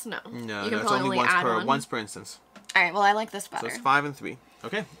than once? No. No, You no, can it's only add once per instance. All right. Well, I like this better. So it's 5 and 3.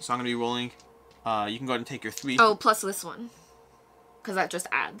 Okay, so I'm gonna be rolling. You can go ahead and take your 3. Oh, plus this one, because that just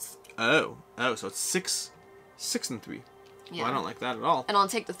adds. Oh, so it's 6 and 3. Yeah. Well, I don't like that at all. And I'll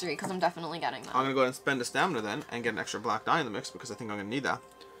take the 3 because I'm definitely getting that. I'm gonna go ahead and spend a stamina then and get an extra black die in the mix because I think I'm gonna need that.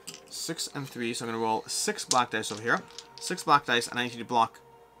 6 and 3, so I'm gonna roll 6 black dice over here. 6 black dice, and I need you to block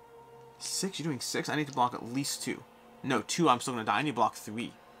 6. You're doing 6. I need to block at least 2. No, 2. I'm still gonna die. I need to block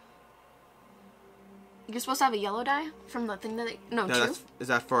 3. You're supposed to have a yellow die from the thing that no, 2? Is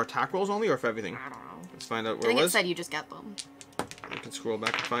that for attack rolls only or for everything? I don't know. Let's find out I where think it it was. said you just get them. I can scroll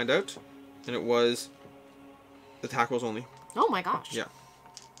back and find out. And it was attack rolls only. Oh my gosh. Yeah.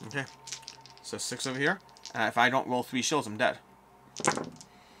 Okay. So 6 over here. If I don't roll 3 shields, I'm dead.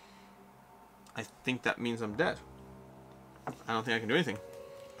 I think that means I'm dead. I don't think I can do anything.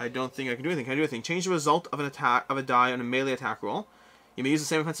 Can I do anything? Change the result of an attack of a die on a melee attack roll. You may use the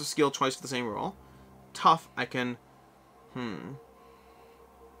same offensive skill twice for the same roll. Tough, I can...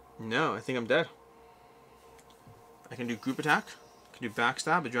 No, I think I'm dead. I can do group attack. I can do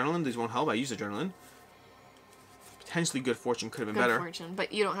backstab, adrenaline. These won't help. I use adrenaline. Potentially good fortune could have been better. Good fortune,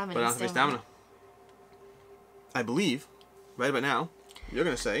 but you don't have any But I don't have any stamina. I believe, right about now, you're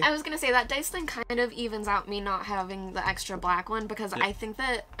going to say... I was going to say that dice thing kind of evens out me not having the extra black one because Yeah. I think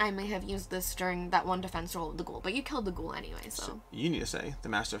that I may have used this during that one defense roll of the ghoul, but you killed the ghoul anyway, so. You need to say, the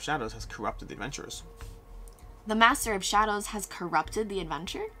Master of Shadows has corrupted the adventurers. The Master of Shadows has corrupted the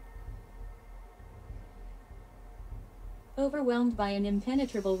adventure? Overwhelmed by an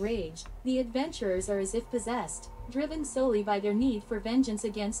impenetrable rage, the adventurers are as if possessed, driven solely by their need for vengeance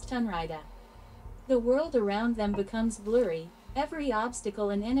against Tunrida. The world around them becomes blurry, every obstacle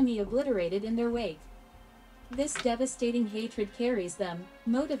and enemy obliterated in their wake. This devastating hatred carries them,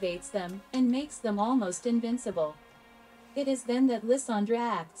 motivates them, and makes them almost invincible. It is then that Lysandra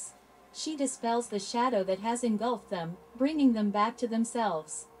acts. She dispels the shadow that has engulfed them, bringing them back to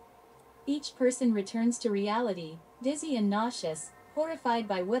themselves. Each person returns to reality, dizzy and nauseous, horrified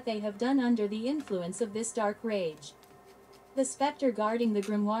by what they have done under the influence of this dark rage. The specter guarding the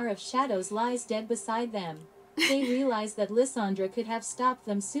grimoire of shadows lies dead beside them. They realize that Lysandra could have stopped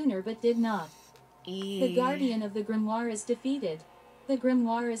them sooner but did not. The guardian of the grimoire is defeated. The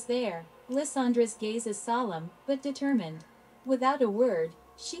grimoire is there. Lysandra's gaze is solemn, but determined. Without a word,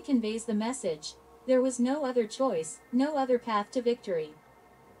 she conveys the message. There was no other choice, no other path to victory.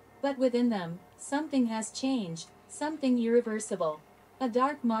 But within them, something has changed, something irreversible. A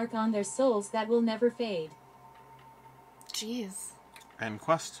dark mark on their souls that will never fade. Jeez. End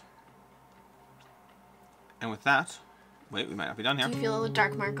quest. And with that, wait, we might not be done here. Do you feel a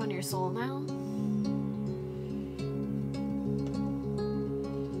dark mark on your soul now?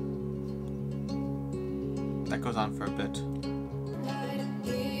 That goes on for a bit.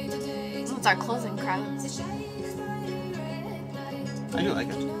 Oh, it's our closing credits. I do like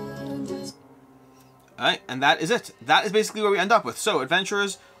it. Alright, and that is it. That is basically where we end up with. So,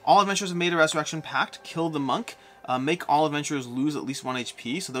 adventurers, all adventurers have made a resurrection pact, kill the monk, make all adventurers lose at least 1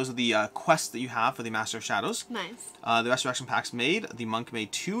 HP. So those are the quests that you have for the Master of Shadows. Nice. The resurrection pact's made, the monk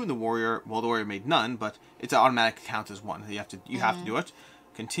made 2, and the warrior made none, but it's an automatic count as 1. You have to do it.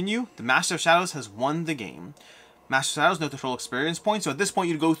 Continue. The Master of Shadows has won the game. Master of Shadows, no control experience points. So at this point,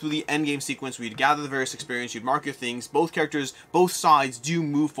 you'd go through the endgame sequence where you'd gather the various experience, you'd mark your things. Both characters, both sides do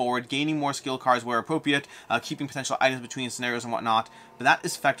move forward, gaining more skill cards where appropriate, keeping potential items between scenarios and whatnot. But that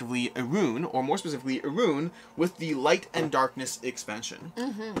is effectively Erune, or more specifically, Erune with the Light and Darkness expansion.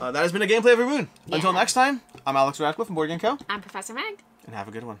 That has been a gameplay of Erune. Until next time, I'm Alex Radcliffe from Board Game Co. I'm Professor Meg. And have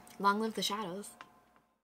a good one. Long live the shadows.